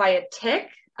a tick,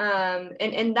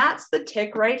 and that's the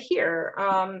tick right here.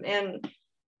 And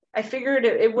I figured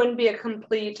it wouldn't be a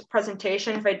complete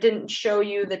presentation if I didn't show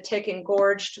you the tick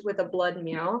engorged with a blood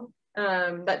meal.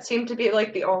 That seemed to be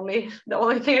like the only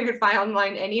thing I could find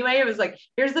online anyway. It was like,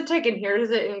 here's the tick and here's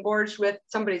it engorged with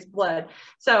somebody's blood.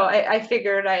 So I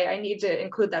figured I need to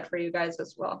include that for you guys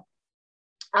as well.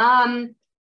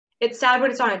 It's sad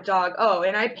when it's on a dog. Oh,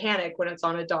 and I panic when it's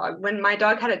on a dog. When my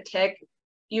dog had a tick,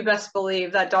 you best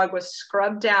believe that dog was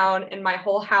scrubbed down and my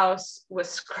whole house was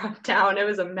scrubbed down. It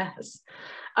was a mess.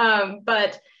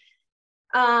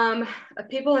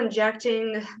 People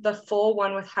injecting the full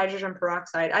one with hydrogen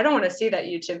peroxide. I don't want to see that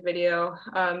YouTube video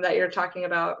that you're talking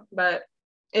about, but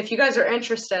if you guys are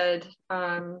interested,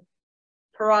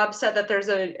 Parab said that there's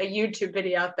a YouTube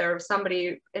video out there of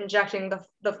somebody injecting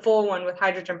the full one with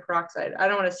hydrogen peroxide. I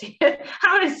don't want to see it.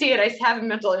 I want to see it. I have a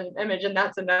mental image and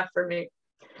that's enough for me.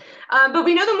 But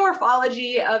we know the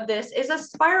morphology of this is a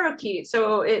spirochete.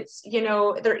 So it's,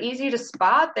 they're easy to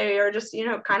spot. They are just,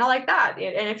 kind of like that.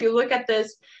 And if you look at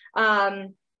this,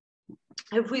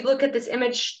 if we look at this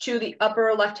image to the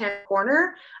upper left-hand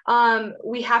corner,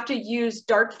 we have to use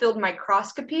dark field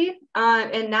microscopy,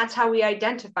 and that's how we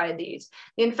identify these.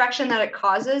 The infection that it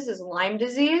causes is Lyme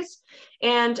disease.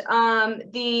 And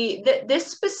this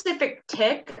specific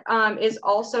tick is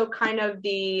also kind of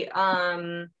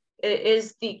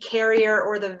is the carrier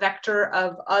or the vector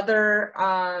of other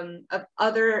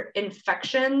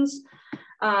infections,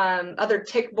 other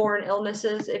tick-borne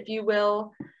illnesses, if you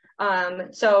will.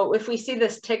 So if we see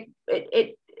this tick,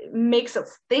 it makes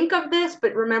us think of this,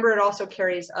 but remember it also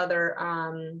carries other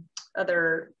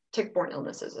tick-borne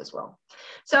illnesses as well.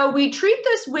 So we treat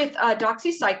this with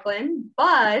doxycycline,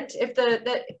 but if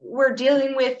we're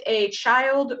dealing with a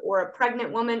child or a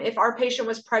pregnant woman, if our patient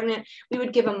was pregnant, we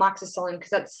would give amoxicillin because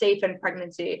that's safe in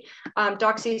pregnancy.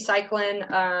 Doxycycline,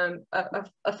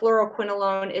 a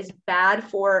fluoroquinolone is bad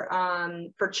for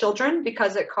children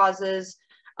because it causes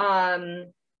a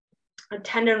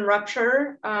tendon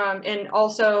rupture, and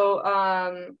also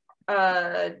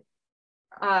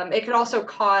it could also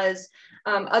cause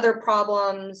other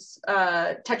problems,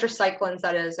 tetracyclines,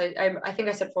 that is, I think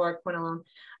I said fluoroquinolone.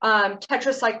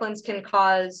 Tetracyclines can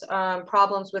cause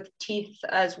problems with teeth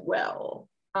as well.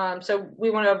 So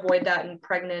we want to avoid that in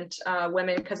pregnant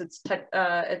women because it's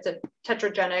a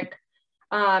tetragenic.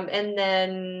 And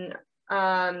then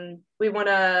we want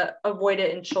to avoid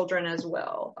it in children as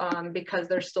well because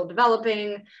they're still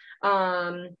developing.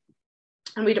 And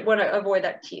we want to avoid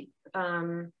that teeth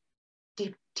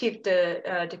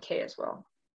decay as well.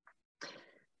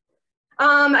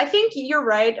 I think you're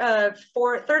right.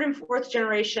 Third and fourth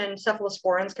generation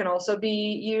cephalosporins can also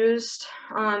be used.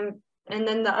 And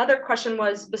then the other question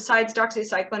was, besides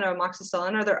doxycycline or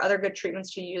amoxicillin, are there other good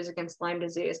treatments to use against Lyme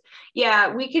disease?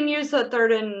 Yeah, we can use the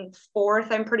third and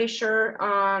fourth, I'm pretty sure.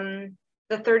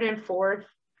 The third and fourth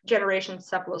generation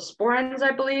cephalosporins,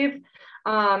 I believe.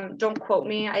 Don't quote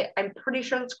me. I'm pretty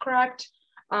sure that's correct.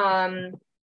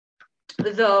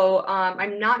 Though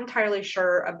I'm not entirely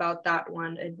sure about that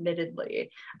one, admittedly.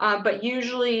 But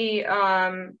usually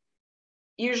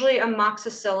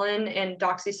amoxicillin and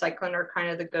doxycycline are kind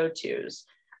of the go-tos.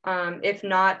 If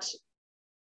not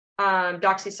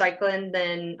doxycycline,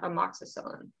 then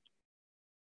amoxicillin.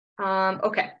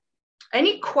 Okay.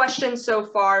 Any questions so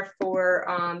far for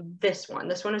this one?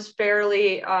 This one is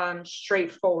fairly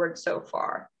straightforward so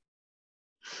far.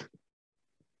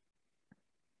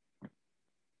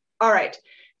 All right,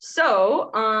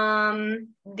 so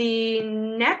the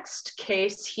next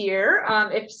case here,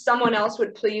 if someone else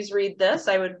would please read this,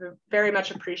 I would very much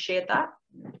appreciate that.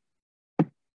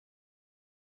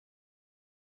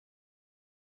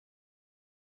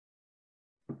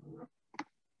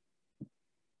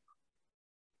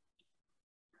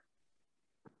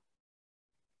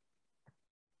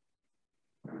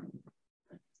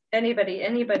 Anybody?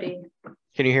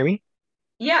 Can you hear me?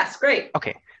 Yes, great.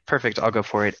 Okay, perfect. I'll go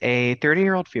for it. A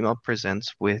 30-year-old female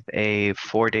presents with a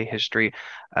 4-day history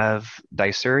of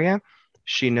dysuria.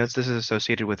 She notes this is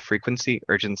associated with frequency,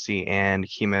 urgency, and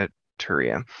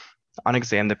hematuria. On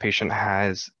exam, the patient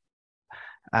has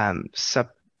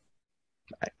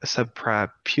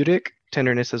suprapubic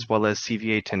tenderness as well as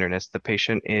CVA tenderness. The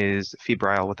patient is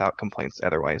febrile without complaints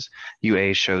otherwise.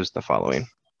 UA shows the following.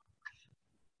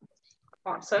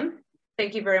 Awesome.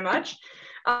 Thank you very much.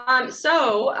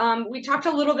 So we talked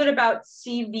a little bit about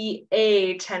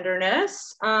CVA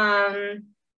tenderness.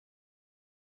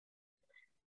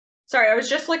 Sorry, I was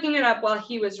just looking it up while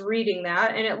he was reading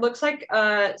that, and it looks like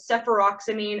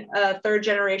cefuroxamine, third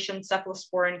generation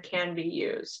cephalosporin, can be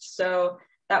used. So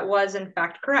that was in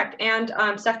fact correct. And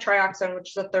ceftriaxone,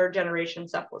 which is a third generation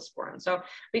cephalosporin. So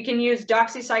we can use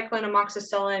doxycycline,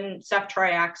 amoxicillin,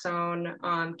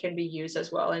 ceftriaxone can be used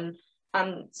as well. And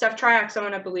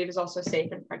ceftriaxone, I believe, is also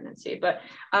safe in pregnancy, but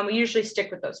we usually stick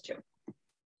with those two.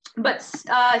 But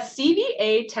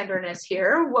CVA tenderness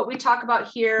here, what we talk about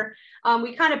here,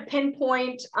 we kind of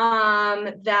pinpoint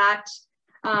that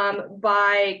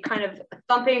by kind of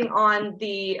thumping on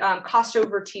the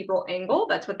costovertebral angle.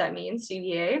 That's what that means,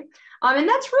 CVA. And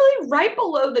that's really right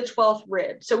below the 12th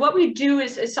rib. So what we do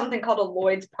is something called a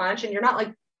Lloyd's punch, and you're not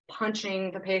like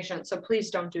punching the patient, so please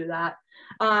don't do that.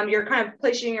 You're kind of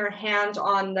placing your hand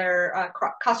on their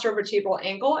costovertebral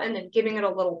angle and then giving it a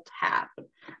little tap.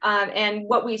 And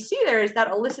what we see there is that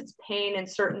elicits pain in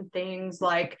certain things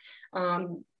like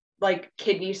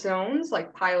kidney stones,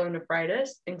 like pyelonephritis,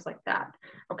 things like that.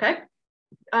 Okay.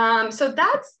 So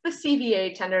that's the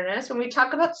CVA tenderness. When we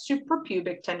talk about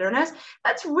suprapubic tenderness,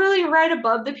 that's really right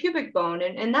above the pubic bone.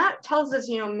 And that tells us,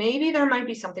 maybe there might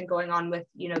be something going on with,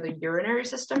 the urinary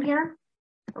system here.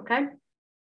 Okay.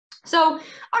 So,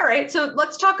 all right, so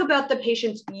let's talk about the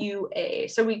patient's UA.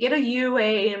 So we get a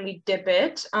UA and we dip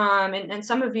it. And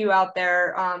some of you out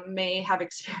there may have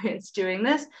experience doing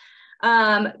this.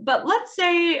 But let's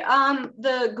say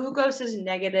the glucose is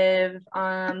negative,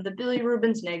 the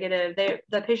bilirubin's negative,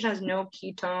 the patient has no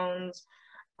ketones.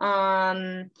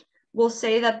 We'll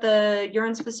say that the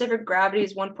urine specific gravity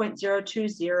is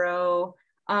 1.020.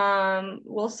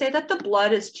 We'll say that the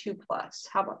blood is 2+.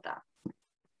 How about that?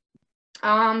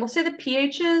 We'll say the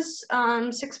pH is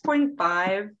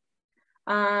 6.5.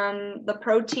 The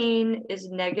protein is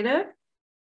negative,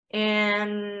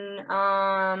 and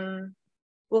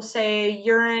we'll say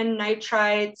urine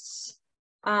nitrites,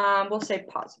 we'll say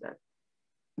positive.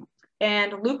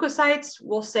 And leukocytes,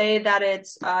 we'll say that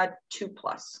it's 2+.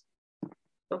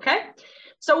 Okay,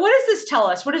 so what does this tell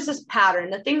us? What is this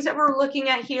pattern? The things that we're looking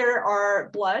at here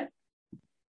are blood,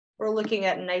 we're looking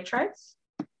at nitrites,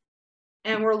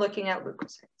 and we're looking at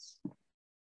leukocytes.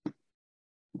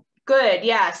 Good,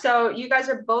 yeah. So you guys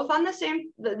are both on the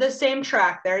same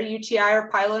track there, UTI or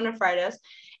pyelonephritis,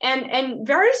 and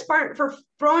very smart for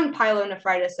throwing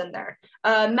pyelonephritis in there.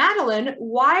 Madeline,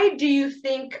 why do you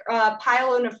think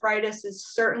pyelonephritis is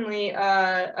certainly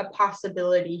a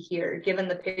possibility here, given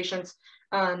the patient's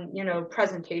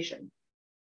presentation?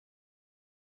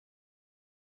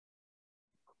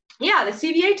 Yeah, the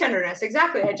CVA tenderness,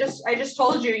 exactly. I just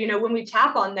told you, when we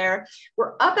tap on there,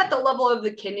 we're up at the level of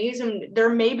the kidneys and there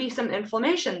may be some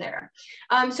inflammation there.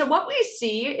 So what we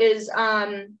see is,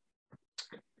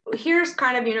 here's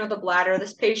kind of, the bladder.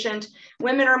 This patient,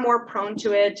 women are more prone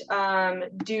to it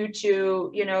due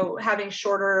to, having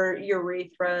shorter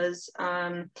urethras.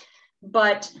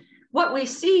 But what we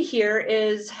see here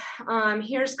is,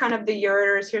 here's kind of the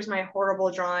ureters. Here's my horrible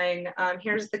drawing.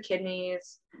 Here's the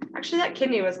kidneys. Actually, that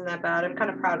kidney wasn't that bad. I'm kind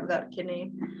of proud of that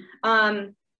kidney.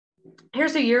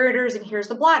 Here's the ureters and here's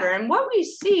the bladder. And what we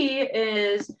see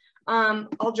is,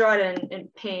 I'll draw it in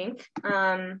pink.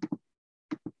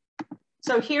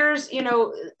 So here's,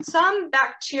 some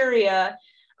bacteria,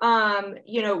 from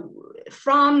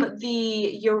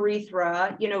the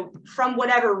urethra, from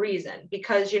whatever reason,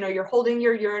 because, you're holding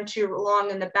your urine too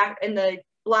long and the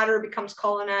bladder becomes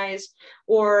colonized,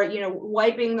 or,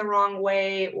 wiping the wrong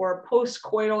way, or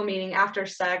post-coital, meaning after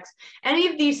sex. Any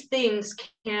of these things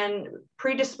can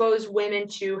predispose women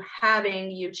to having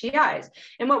UTIs.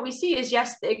 And what we see is,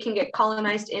 yes, it can get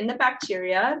colonized in the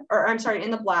bacteria, or I'm sorry,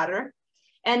 in the bladder.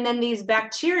 And then these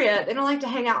bacteria, they don't like to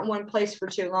hang out in one place for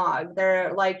too long.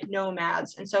 They're like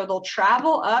nomads. And so they'll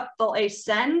travel up, they'll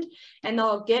ascend, and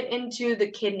they'll get into the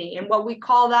kidney. And what we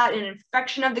call that an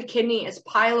infection of the kidney is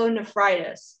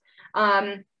pyelonephritis.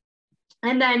 And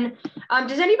then,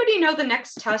 does anybody know the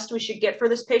next test we should get for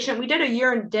this patient? We did a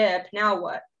urine dip, now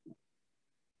what?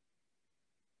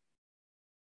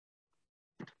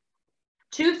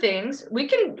 Two things. We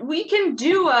can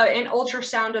do an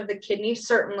ultrasound of the kidney,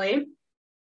 certainly.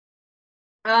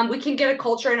 We can get a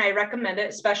culture, and I recommend it,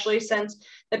 especially since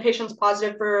the patient's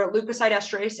positive for leukocyte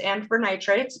esterase and for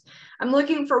nitrates. I'm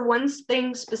looking for one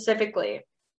thing specifically.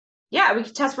 Yeah, we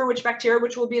can test for which bacteria,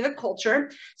 which will be the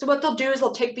culture. So what they'll do is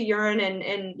they'll take the urine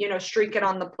and streak it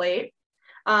on the plate.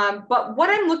 But what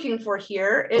I'm looking for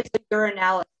here is the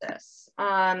urinalysis.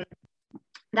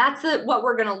 That's what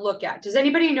we're going to look at. Does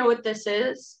anybody know what this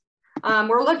is?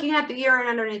 We're looking at the urine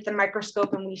underneath the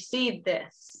microscope, and we see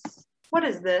this. What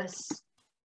is this?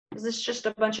 Is this just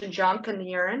a bunch of junk in the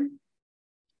urine?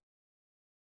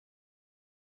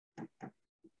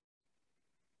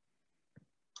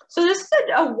 So this is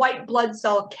a white blood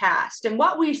cell cast. And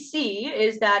what we see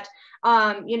is that,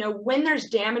 you know, when there's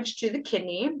damage to the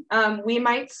kidney, we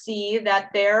might see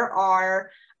that there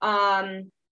are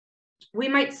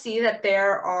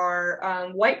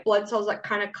white blood cells that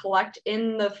kind of collect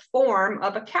in the form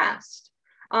of a cast.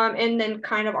 And then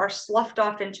kind of are sloughed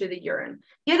off into the urine.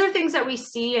 The other things that we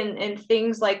see in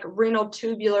things like renal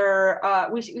tubular,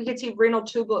 we can see renal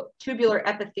tubular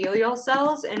epithelial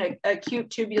cells and acute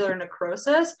tubular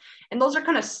necrosis, and those are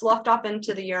kind of sloughed off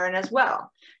into the urine as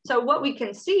well. So what we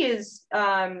can see is,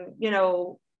 you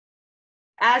know,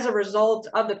 as a result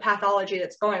of the pathology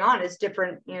that's going on is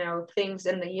different, you know, things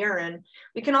in the urine.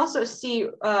 We can also see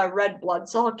red blood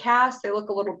cell casts. They look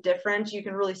a little different. You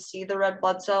can really see the red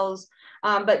blood cells.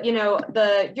 But, you know,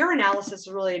 the urinalysis is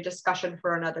really a discussion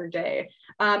for another day.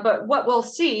 But what we'll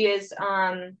see is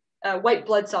white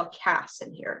blood cell casts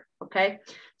in here, okay?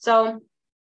 So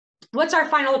what's our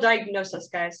final diagnosis,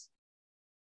 guys?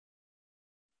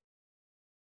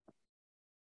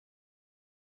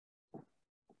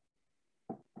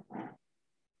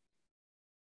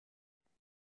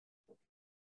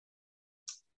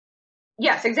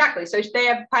 Yes, exactly. So they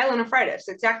have pyelonephritis,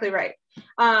 exactly right.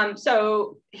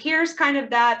 So here's kind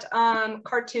of that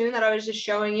cartoon that I was just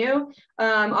showing you.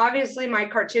 Obviously my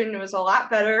cartoon was a lot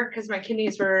better because my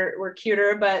kidneys were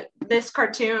cuter, but this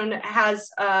cartoon has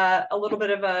a little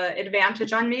bit of an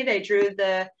advantage on me. They drew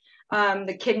the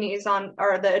kidneys on,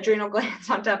 or the adrenal glands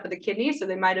on top of the kidney, so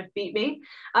they might have beat me.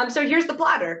 So here's the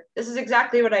bladder. This is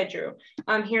exactly what I drew.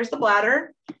 Here's the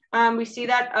bladder. We see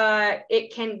that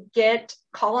it can get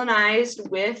colonized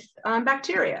with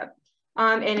bacteria,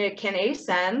 and it can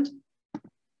ascend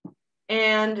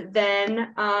and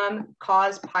then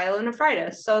cause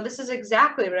pyelonephritis. So this is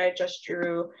exactly what I just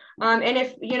drew. And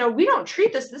if, you know, we don't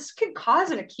treat this, this can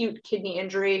cause an acute kidney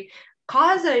injury,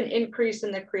 cause an increase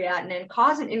in the creatinine,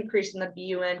 cause an increase in the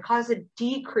BUN, cause a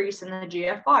decrease in the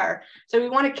GFR. So we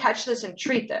want to catch this and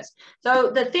treat this. So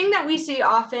the thing that we see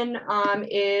often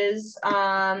is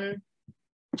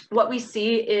what we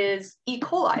see is E.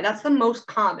 coli. That's the most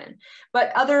common.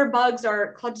 But other bugs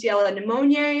are Klebsiella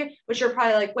pneumoniae, which are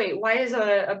probably like, wait, why is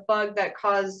a bug that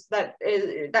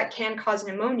can cause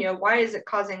pneumonia? Why is it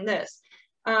causing this?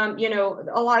 You know,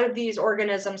 a lot of these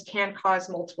organisms can cause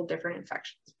multiple different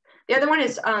infections. The other one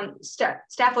is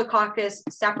Staphylococcus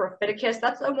saprophyticus.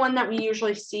 That's the one that we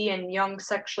usually see in young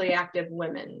sexually active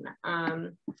women.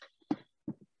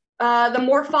 The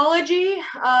morphology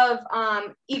of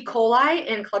E.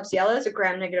 coli and Klebsiella is a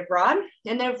gram-negative rod.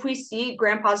 And then if we see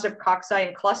gram-positive cocci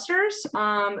in clusters,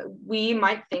 we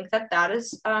might think that that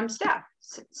is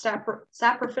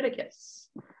saprophyticus,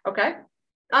 okay?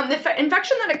 The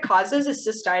infection that it causes is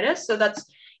cystitis. So that's,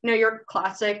 you know, your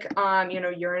classic, you know,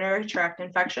 urinary tract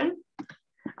infection.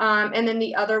 And then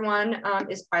the other one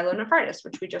is pyelonephritis,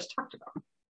 which we just talked about.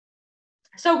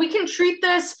 So we can treat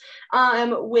this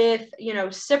with, you know,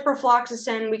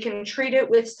 ciprofloxacin. We can treat it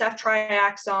with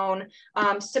ceftriaxone.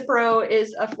 Cipro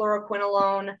is a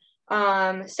fluoroquinolone.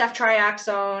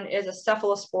 Ceftriaxone is a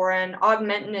cephalosporin.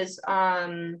 Augmentin is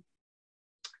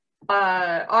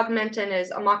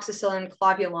amoxicillin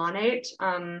clavulanate.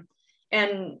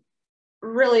 And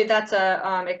really that's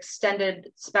a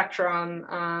extended spectrum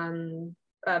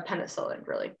penicillin,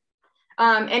 really.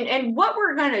 And what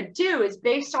we're going to do is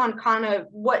based on kind of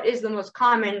what is the most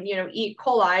common, you know, E.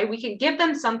 coli, we can give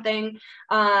them something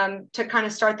to kind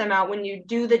of start them out when you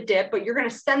do the dip, but you're going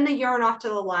to send the urine off to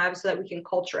the lab so that we can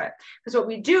culture it. Because what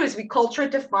we do is we culture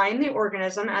it to find the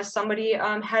organism, as somebody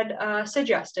had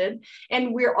suggested,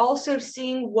 and we're also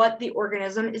seeing what the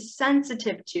organism is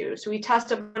sensitive to. So we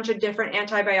test a bunch of different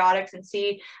antibiotics and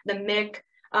see the MIC,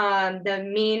 the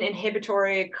mean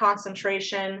inhibitory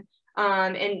concentration,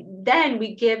 and then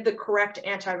we give the correct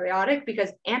antibiotic,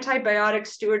 because antibiotic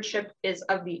stewardship is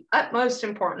of the utmost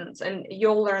importance, and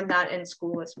you'll learn that in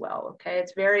school as well, okay?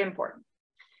 It's very important.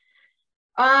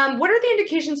 What are the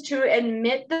indications to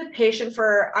admit the patient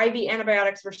for IV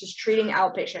antibiotics versus treating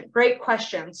outpatient? Great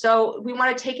question. So we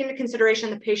want to take into consideration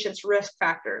the patient's risk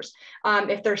factors.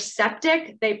 If they're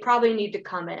septic, they probably need to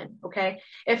come in, okay?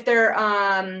 If they're,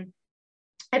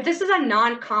 if this is a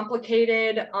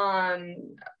non-complicated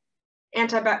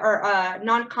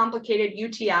non-complicated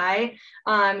UTI,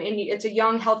 and it's a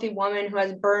young, healthy woman who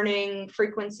has burning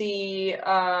frequency,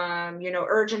 you know,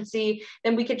 urgency,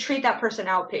 then we could treat that person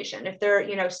outpatient. If they're,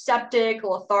 you know, septic,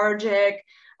 lethargic,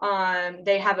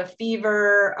 they have a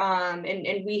fever,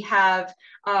 and we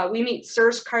meet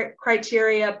SIRS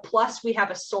criteria, plus we have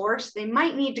a source, they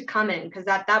might need to come in because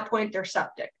at that point they're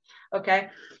septic. Okay.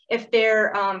 If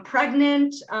they're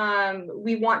pregnant,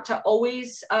 we want to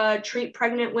always treat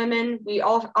pregnant women. We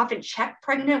often check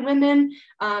pregnant women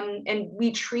and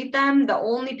we treat them. The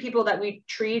only people that we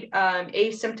treat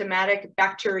asymptomatic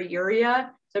bacteriuria,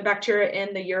 so bacteria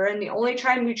in the urine, the only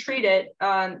time we treat it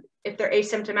if they're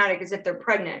asymptomatic is if they're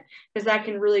pregnant, because that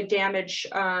can really damage,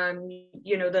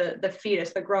 you know, the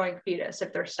fetus, the growing fetus,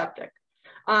 if they're septic.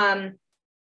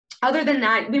 Other than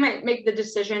that, we might make the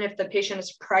decision if the patient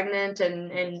is pregnant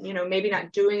and you know, maybe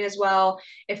not doing as well.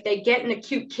 If they get an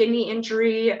acute kidney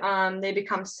injury, they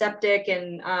become septic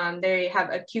and they have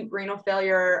acute renal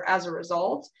failure as a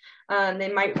result.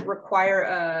 They might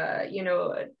require, you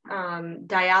know,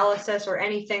 dialysis or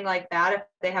anything like that if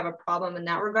they have a problem in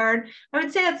that regard. I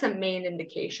would say that's the main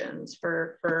indications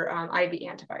for IV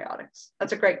antibiotics.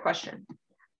 That's a great question.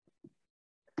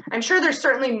 I'm sure there's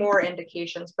certainly more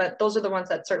indications, but those are the ones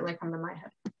that certainly come to my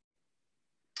head.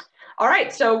 All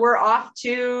right, so we're off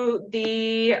to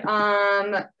the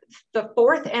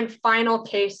fourth and final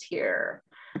case here.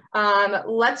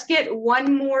 Let's get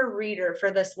one more reader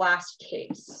for this last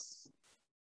case.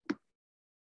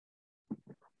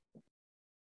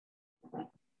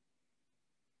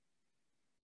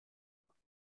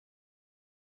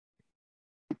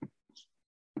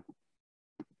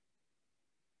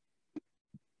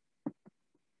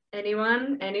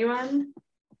 Anyone? Anyone?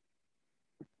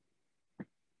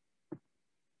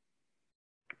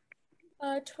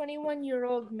 A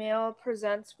 21-year-old male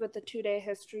presents with a 2-day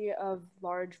history of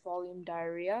large volume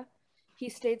diarrhea. He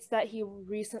states that he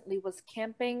recently was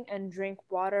camping and drank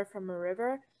water from a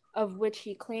river, of which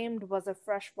he claimed was a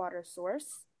freshwater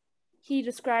source. He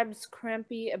describes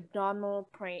crampy abdominal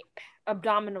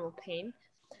pain,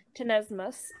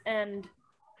 tenesmus, and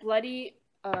bloody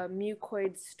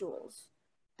mucoid stools.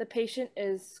 The patient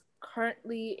is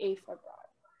currently afebrile.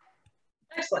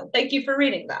 Excellent. Thank you for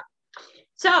reading that.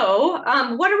 So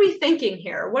what are we thinking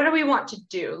here? What do we want to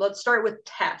do? Let's start with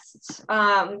tests.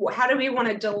 How do we want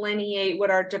to delineate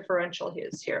what our differential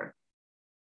is here?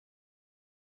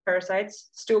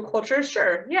 Parasites, stool culture,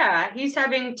 sure. Yeah, he's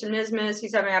having tenesmus,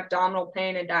 he's having abdominal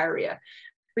pain and diarrhea.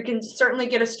 We can certainly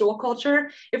get a stool culture.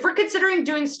 If we're considering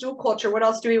doing stool culture, what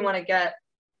else do we want to get?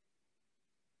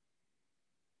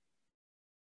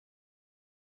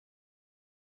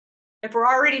 If we're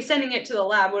already sending it to the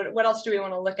lab, what else do we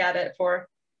want to look at it for?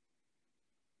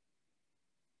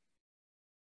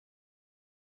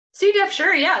 C. diff,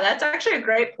 sure, yeah, that's actually a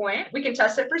great point. We can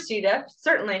test it for C. diff,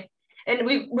 certainly. And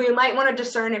we might want to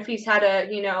discern if he's had a,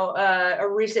 you know, a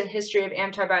recent history of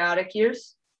antibiotic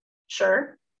use.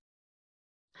 Sure.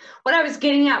 What I was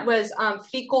getting at was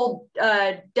fecal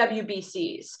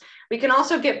WBCs. We can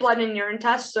also get blood and urine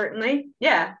tests, certainly.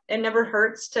 Yeah, it never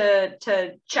hurts to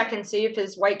check and see if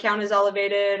his white count is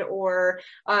elevated or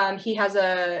he has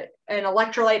an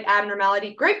electrolyte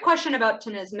abnormality. Great question about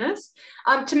tenesmus.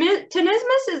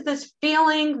 Tenesmus is this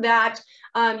feeling that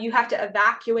you have to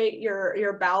evacuate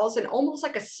your bowels and almost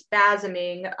like a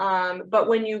spasming, but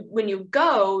when you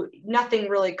go, nothing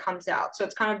really comes out. So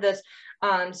it's kind of this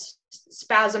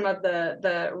spasm of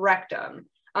the rectum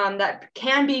that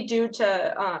can be due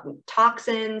to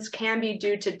toxins, can be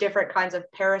due to different kinds of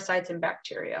parasites and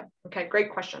bacteria. Okay,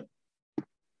 great question.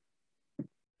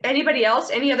 Anybody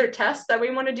else? Any other tests that we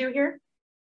want to do here?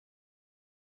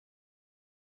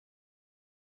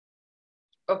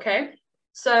 Okay,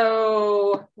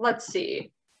 so let's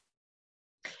see.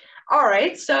 All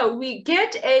right, so we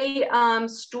get a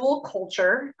stool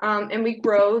culture and we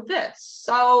grow this.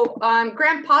 So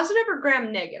gram positive or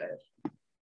gram negative?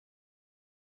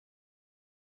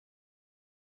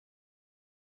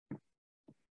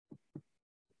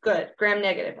 Good, gram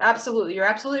negative, absolutely, you're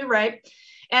absolutely right.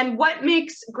 And what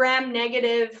makes gram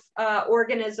negative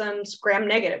organisms gram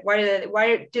negative?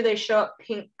 Why do they show up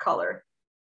pink color?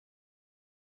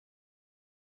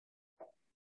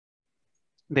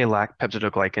 They lack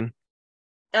peptidoglycan.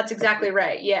 That's exactly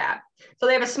right. Yeah. So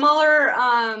they have a smaller,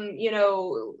 you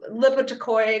know,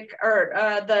 lipoteichoic, or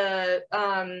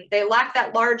they lack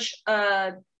that large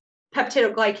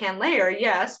peptidoglycan layer.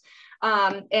 Yes.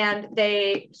 And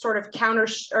they sort of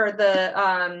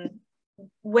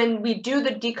when we do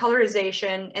the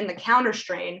decolorization and the counter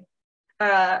strain,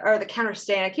 or the counter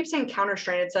stain, I keep saying counter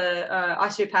strain, it's a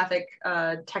osteopathic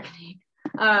technique.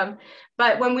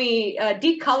 But when we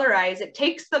decolorize, it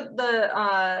takes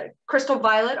the crystal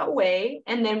violet away,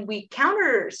 and then we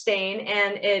counter stain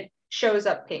and it shows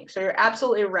up pink. So you're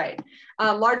absolutely right.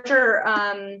 Larger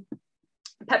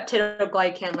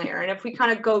peptidoglycan layer. And if we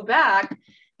kind of go back,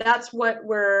 that's what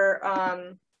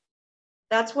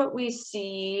we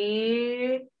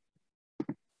see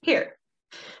here.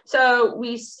 So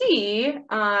we see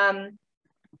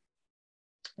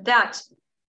that,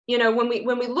 you know, when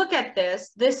we look at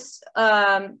this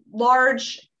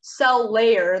large cell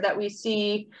layer that we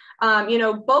see, you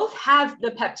know, both have the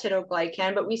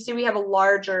peptidoglycan, but we see we have a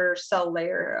larger cell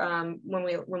layer when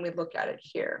we look at it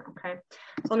here. Okay,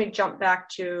 so let me jump back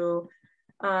to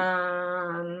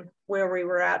where we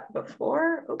were at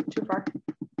before. Oh, too far.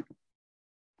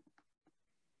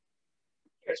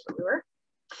 Here's where we were.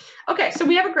 Okay, so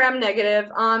we have a gram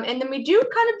negative, and then we do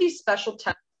kind of these special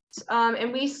tests,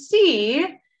 and we see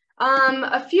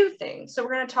a few things. So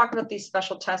we're going to talk about these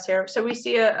special tests here. So we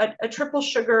see a triple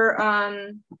sugar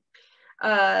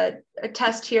a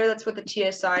test here. That's what the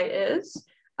TSI is.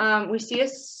 We see a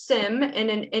SIM and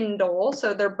an indole,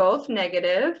 so they're both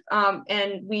negative,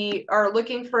 and we are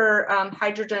looking for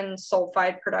hydrogen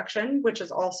sulfide production, which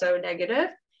is also negative.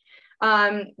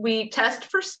 We test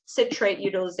for citrate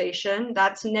utilization,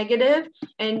 that's negative,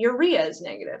 and urea is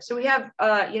negative. So we have,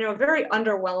 you know, very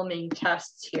underwhelming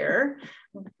tests here,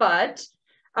 but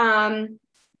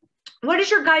what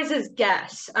is your guys'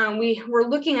 guess? We're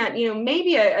looking at, you know,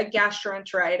 maybe a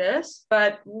gastroenteritis,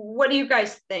 but what do you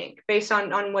guys think based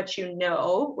on what you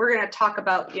know? We're going to talk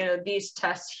about, you know, these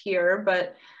tests here,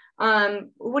 but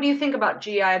what do you think about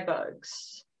GI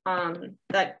bugs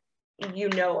that you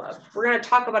know of? We're going to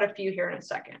talk about a few here in a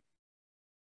second.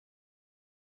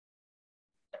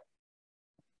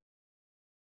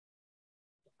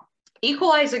 E.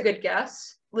 coli is a good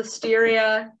guess.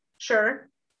 Listeria, sure.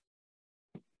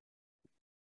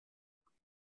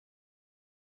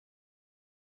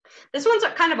 This one's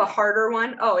kind of a harder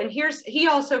one. Oh, and he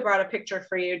also brought a picture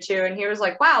for you too. And he was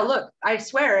like, wow, look, I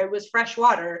swear it was fresh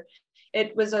water.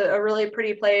 It was a really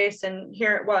pretty place. And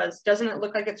here it was. Doesn't it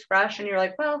look like it's fresh? And you're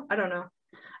like, well, I don't know.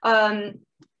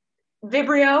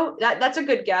 Vibrio, that's a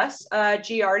good guess.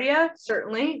 Giardia,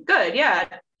 certainly. Good, yeah.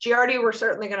 Giardia we're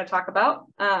certainly going to talk about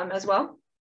as well.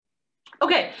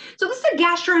 Okay, so this is a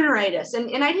gastroenteritis,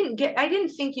 and I didn't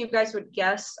think you guys would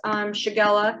guess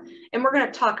Shigella, and we're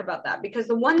going to talk about that because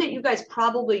the one that you guys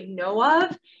probably know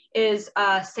of is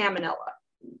Salmonella.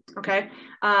 Okay,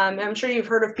 I'm sure you've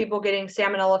heard of people getting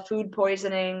Salmonella food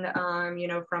poisoning, you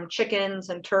know, from chickens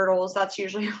and turtles. That's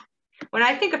usually when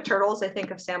I think of turtles, I think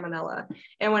of Salmonella,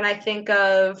 and when I think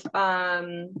of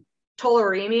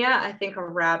tularemia, I think of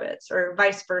rabbits, or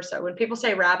vice versa. When people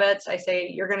say rabbits, I say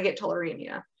you're going to get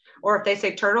tularemia. Or if they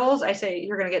say turtles, I say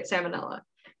you're going to get Salmonella.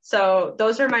 So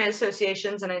those are my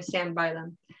associations, and I stand by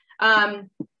them.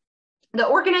 The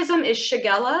organism is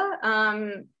Shigella,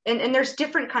 and there's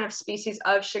different kind of species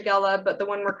of Shigella, but the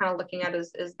one we're kind of looking at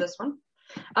is this one.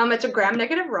 It's a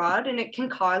gram-negative rod, and it can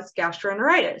cause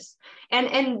gastroenteritis.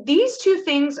 And these two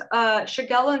things,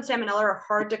 Shigella and Salmonella, are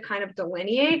hard to kind of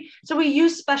delineate. So we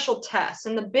use special tests,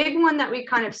 and the big one that we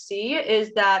kind of see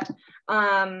is that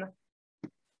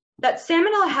that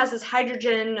Salmonella has this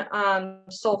hydrogen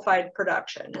sulfide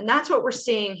production, and that's what we're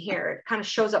seeing here. It kind of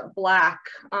shows up black,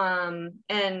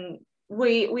 and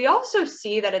we also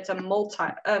see that it's a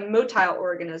motile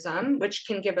organism, which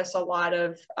can give us a lot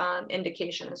of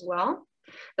indication as well.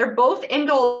 They're both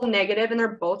indole negative, and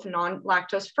they're both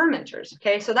non-lactose fermenters.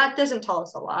 Okay, so that doesn't tell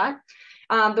us a lot.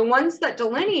 The ones that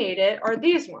delineate it are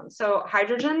these ones. So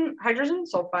hydrogen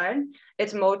sulfide,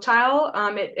 it's motile,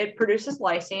 it produces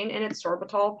lysine, and it's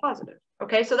sorbitol positive.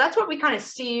 Okay, so that's what we kind of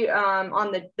see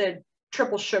on the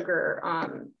triple sugar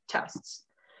tests.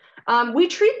 We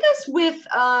treat this with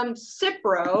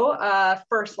Cipro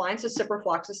first line, so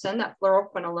ciprofloxacin, that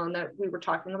fluoroquinolone that we were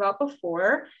talking about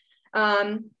before,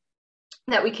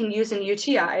 that we can use in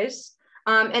UTIs.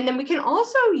 And then we can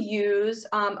also use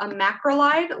a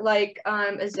macrolide like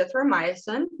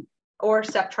azithromycin or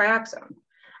ceftriaxone.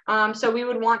 So we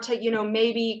would want to, you know,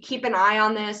 maybe keep an eye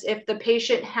on this if the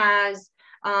patient has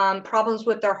problems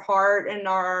with their heart and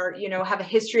are, you know, have a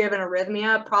history of an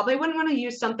arrhythmia. Probably wouldn't want to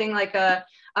use something like a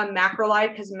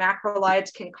macrolide, because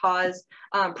macrolides can cause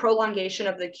prolongation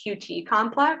of the QT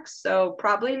complex. So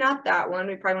probably not that one.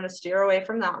 We probably want to steer away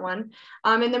from that one.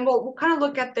 And then we'll kind of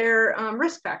look at their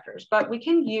risk factors, but we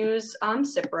can use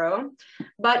Cipro.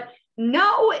 But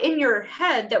know in your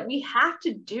head that we have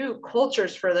to do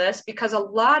cultures for this, because a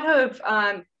lot of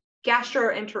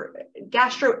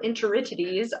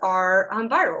gastroenteritis are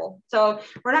viral. So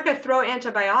we're not going to throw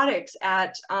antibiotics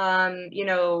at, you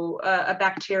know, a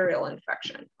bacterial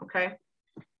infection. Okay.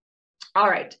 All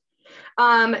right.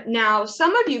 Now,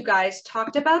 some of you guys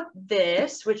talked about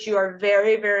this, which you are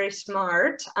very, very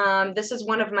smart. This is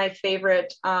one of my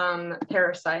favorite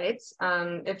parasites.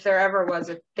 If there ever was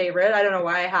a favorite, I don't know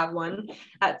why I have one.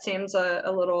 That seems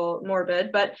a little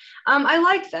morbid, but I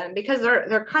like them because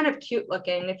they're kind of cute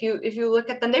looking. If you look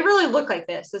at them, they really look like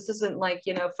this. This isn't like,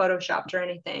 you know, photoshopped or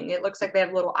anything. It looks like they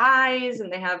have little eyes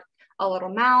and they have a little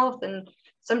mouth, and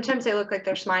sometimes they look like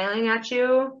they're smiling at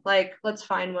you. Like, let's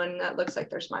find one that looks like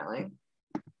they're smiling.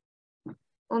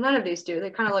 Well, none of these do.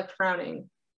 They kind of look frowning.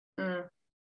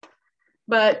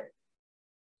 But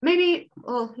maybe,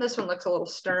 well, this one looks a little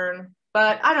stern.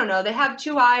 But I don't know. They have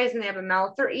two eyes and they have a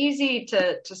mouth. They're easy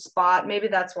to spot. Maybe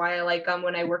that's why I like them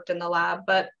when I worked in the lab.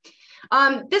 But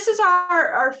this is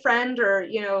our friend, or,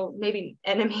 you know, maybe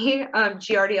enemy,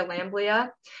 Giardia lamblia.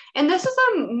 And this is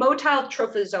a motile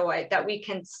trophozoite that we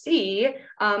can see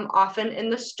often in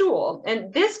the stool.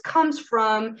 And this comes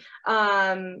from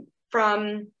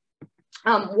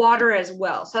water as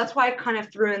well. So that's why I kind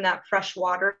of threw in that fresh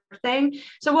water thing.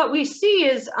 So what we see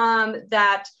is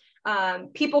that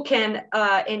people can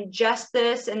ingest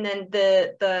this, and then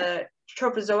the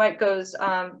trophozoite goes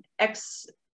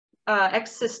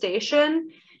excistation,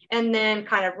 and then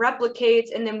kind of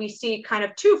replicates, and then we see kind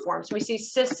of two forms. We see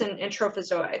cysts and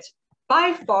trophozoites.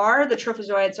 By far, the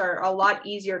trophozoites are a lot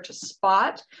easier to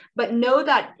spot, but know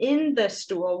that in the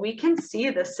stool, we can see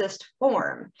the cyst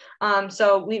form.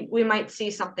 So we might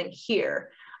see something here.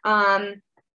 And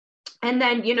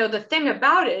then, you know, the thing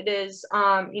about it is,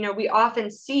 you know, we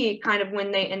often see kind of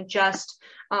when they ingest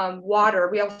water,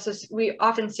 we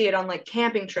often see it on like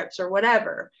camping trips or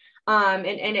whatever. And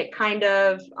it kind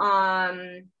of,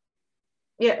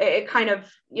 yeah,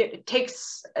 it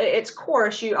takes its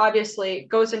course. You obviously, it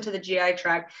goes into the GI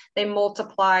tract. They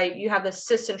multiply. You have the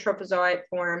cyst and trophozoite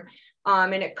form,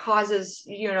 and it causes,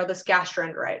 you know, this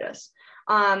gastroenteritis.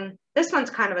 This one's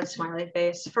kind of a smiley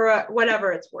face for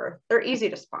whatever it's worth. They're easy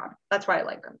to spot. That's why I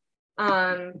like them.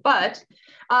 But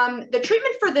the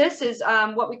treatment for this is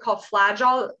what we call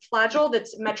flagyl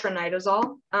that's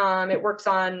metronidazole. It works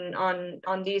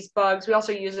on these bugs. We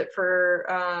also use it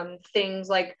for things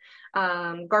like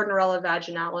Gardnerella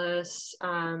vaginalis,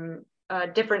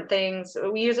 different things.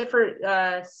 We use it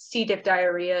for C. diff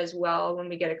diarrhea as well when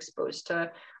we get exposed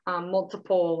to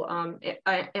multiple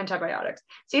antibiotics.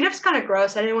 C. diff's kind of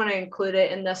gross. I didn't want to include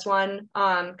it in this one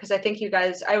because I think you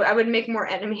guys, I would make more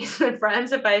enemies than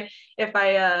friends if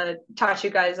I taught you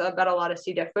guys about a lot of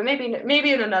C. diff, but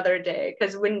maybe in another day,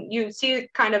 because when you see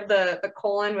kind of the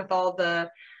colon with all the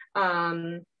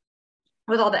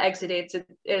exudates,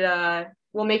 it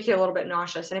will make you a little bit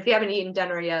nauseous. And if you haven't eaten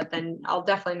dinner yet, then I'll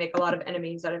definitely make a lot of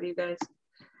enemies out of you guys.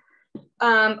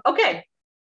 Okay.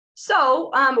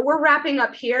 So we're wrapping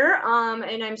up here,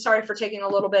 and I'm sorry for taking a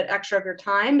little bit extra of your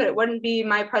time, but it wouldn't be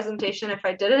my presentation if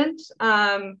I didn't.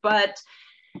 But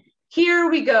here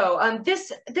we go.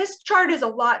 This chart is a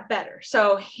lot better.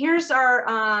 So here's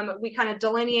our, we kind of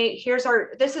delineate,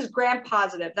 this is gram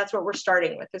positive. That's what we're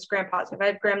starting with, is gram positive. I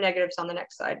have gram negatives on the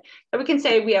next side. So we can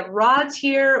say we have rods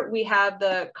here, we have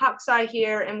the cocci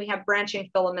here, and we have branching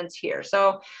filaments here.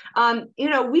 So, you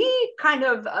know, we kind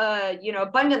of, you know,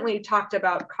 abundantly talked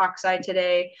about cocci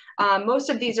today. Most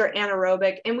of these are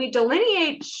anaerobic, and we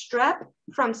delineate strep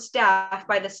from staph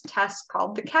by this test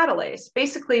called the catalase.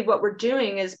 Basically, what we're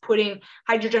doing is putting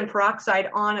hydrogen peroxide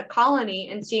on a colony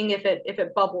and seeing if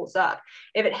it bubbles up.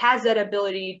 If it has that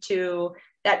ability to,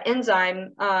 that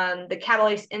enzyme, the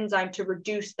catalase enzyme, to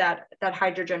reduce that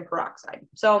hydrogen peroxide.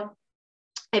 So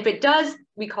if it does,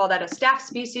 we call that a staph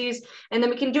species, and then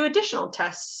we can do additional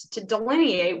tests to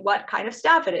delineate what kind of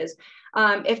staph it is.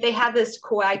 If they have this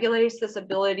coagulase, this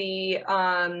ability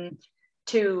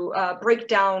to break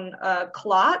down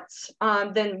clots,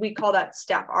 then we call that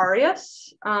Staph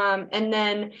aureus. And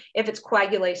then if it's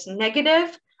coagulase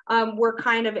negative, we're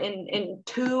kind of in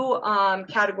two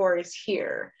categories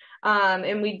here.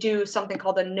 And we do something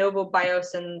called a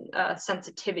novobiosyn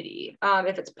sensitivity.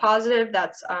 If it's positive,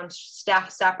 that's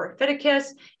Staph saprophyticus.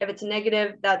 If it's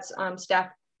negative, that's Staph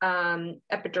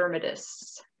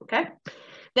epidermidis, okay?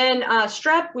 Then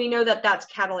strep, we know that that's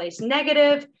catalase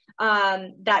negative.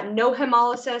 That no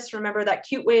hemolysis, remember that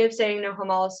cute way of saying no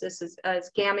hemolysis is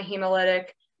gamma hemolytic,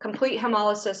 complete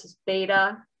hemolysis is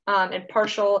beta, and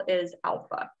partial is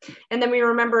alpha. And then we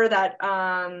remember that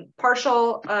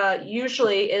partial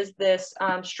usually is this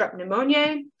strep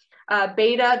pneumoniae.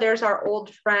 Beta, there's our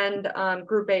old friend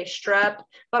group A strep.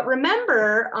 But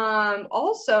remember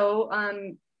also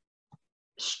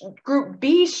group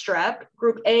B strep,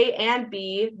 group A and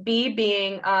B, B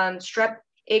being strep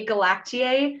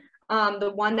agalactiae,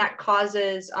 the one that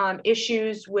causes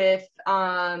issues with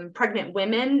pregnant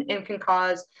women and can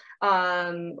cause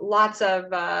lots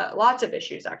of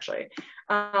issues actually.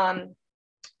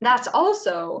 That's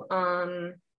also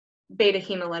beta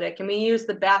hemolytic, and we use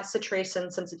the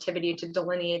bacitracin sensitivity to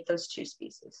delineate those two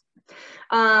species.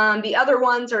 The other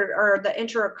ones are the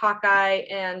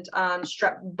enterococci and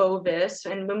strep bovis.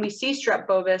 And when we see strep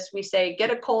bovis, we say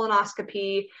get a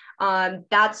colonoscopy.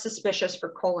 That's suspicious for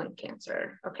colon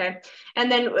cancer. Okay. And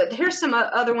then here's some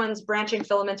other ones, branching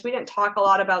filaments. We didn't talk a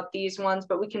lot about these ones,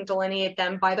 but we can delineate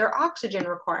them by their oxygen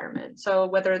requirement. So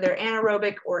whether they're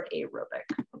anaerobic or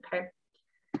aerobic. Okay.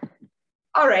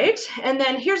 All right, and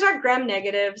then here's our gram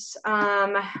negatives.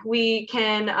 We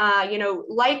can,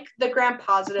 like the gram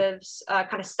positives,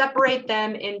 kind of separate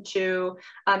them into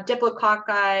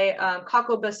diplococci,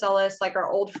 coccobacillus, like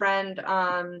our old friend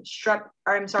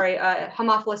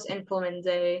Haemophilus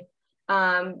influenzae.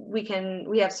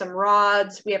 We have some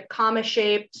rods. We have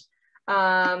comma-shaped,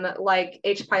 like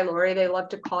H. pylori. They love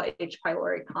to call it H.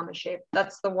 pylori comma-shaped.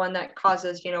 That's the one that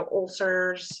causes,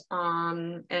 ulcers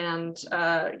and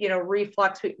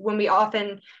reflux. When we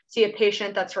often see a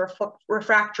patient that's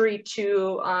refractory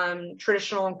to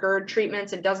traditional GERD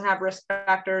treatments and doesn't have risk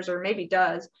factors, or maybe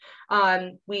does,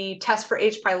 we test for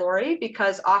H. pylori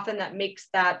because often that makes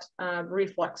that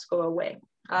reflux go away.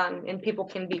 And people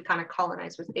can be kind of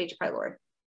colonized with H. pylori.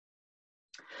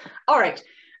 All right.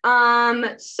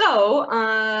 So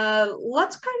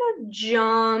let's kind of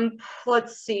jump,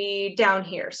 let's see, down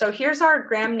here. So here's our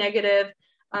gram negative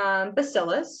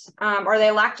bacillus. Are they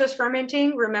lactose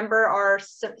fermenting? Remember our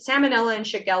Salmonella and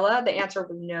Shigella, the answer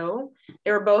was no.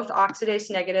 They were both oxidase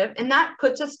negative, and that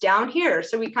puts us down here.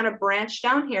 So we kind of branch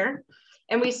down here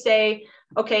and we say,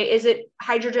 okay, is it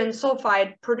hydrogen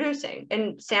sulfide producing?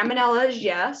 And Salmonella is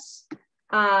yes.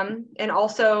 And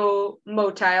also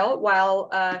motile, while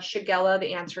Shigella,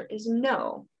 the answer is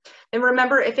no. And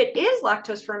remember, if it is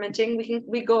lactose fermenting,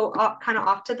 we go kind of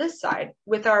off to this side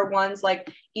with our ones like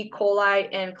E. coli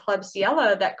and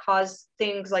Klebsiella that cause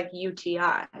things like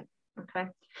UTI. Okay,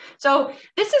 so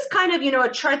this is kind of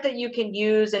a chart that you can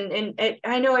use, and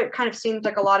I know it kind of seems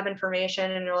like a lot of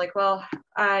information, and you're like, well,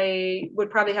 I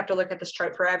would probably have to look at this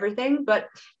chart for everything, but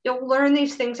you'll learn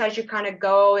these things as you kind of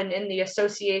go, and in the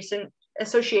associations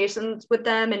with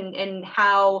them, and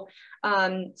how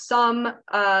some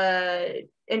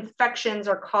infections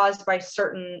are caused by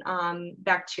certain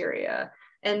bacteria,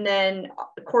 and then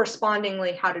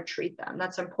correspondingly how to treat them.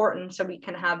 That's important so we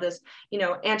can have this,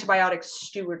 antibiotic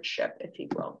stewardship, if you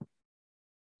will.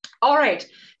 All right,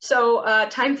 so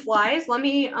time flies. Let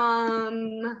me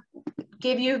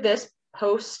give you this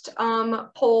post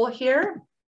poll here.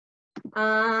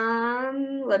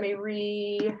 Let me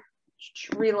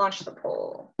relaunch the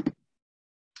poll.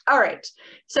 All right,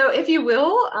 so if you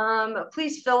will,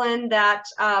 please fill in that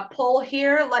poll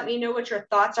here. Let me know what your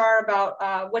thoughts are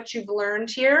about what you've learned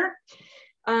here.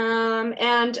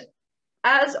 And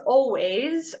as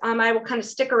always, I will kind of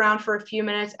stick around for a few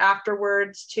minutes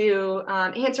afterwards to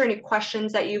answer any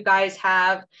questions that you guys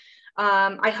have.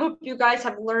 I hope you guys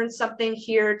have learned something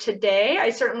here today. I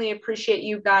certainly appreciate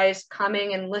you guys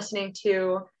coming and listening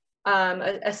to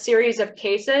a series of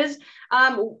cases.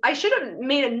 I should have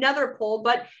made another poll,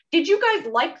 but did you guys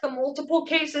like the multiple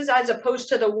cases as opposed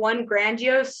to the one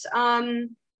grandiose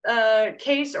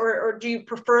case, or do you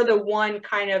prefer the one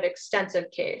kind of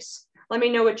extensive case? Let me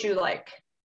know what you like.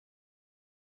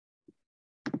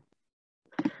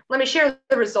 Let me share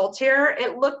the results here.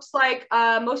 It looks like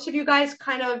most of you guys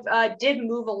kind of did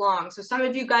move along. So some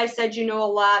of you guys said you know a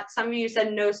lot. Some of you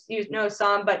said no, you know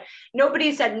some, but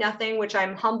nobody said nothing, which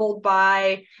I'm humbled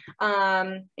by.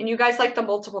 And you guys like the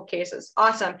multiple cases.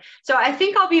 Awesome. So I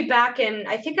think I'll be back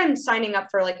I think I'm signing up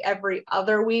for like every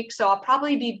other week. So I'll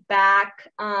probably be back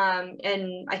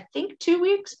in I think 2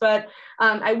 weeks, but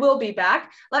I will be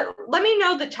back. Let me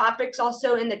know the topics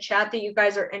also in the chat that you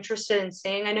guys are interested in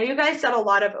seeing. I know you guys said a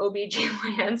lot of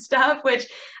OBGYN stuff, which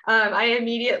I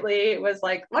immediately was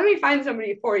like, let me find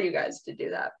somebody for you guys to do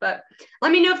that. But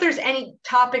let me know if there's any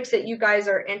topics that you guys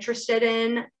are interested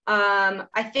in.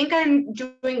 I think I'm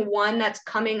doing one that's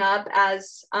coming up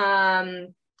as a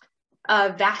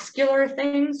vascular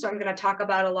thing. So I'm going to talk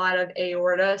about a lot of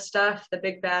aorta stuff, the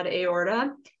big bad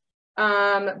aorta.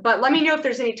 But let me know if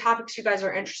there's any topics you guys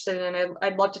are interested in.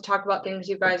 I'd love to talk about things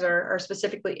you guys are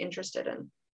specifically interested in.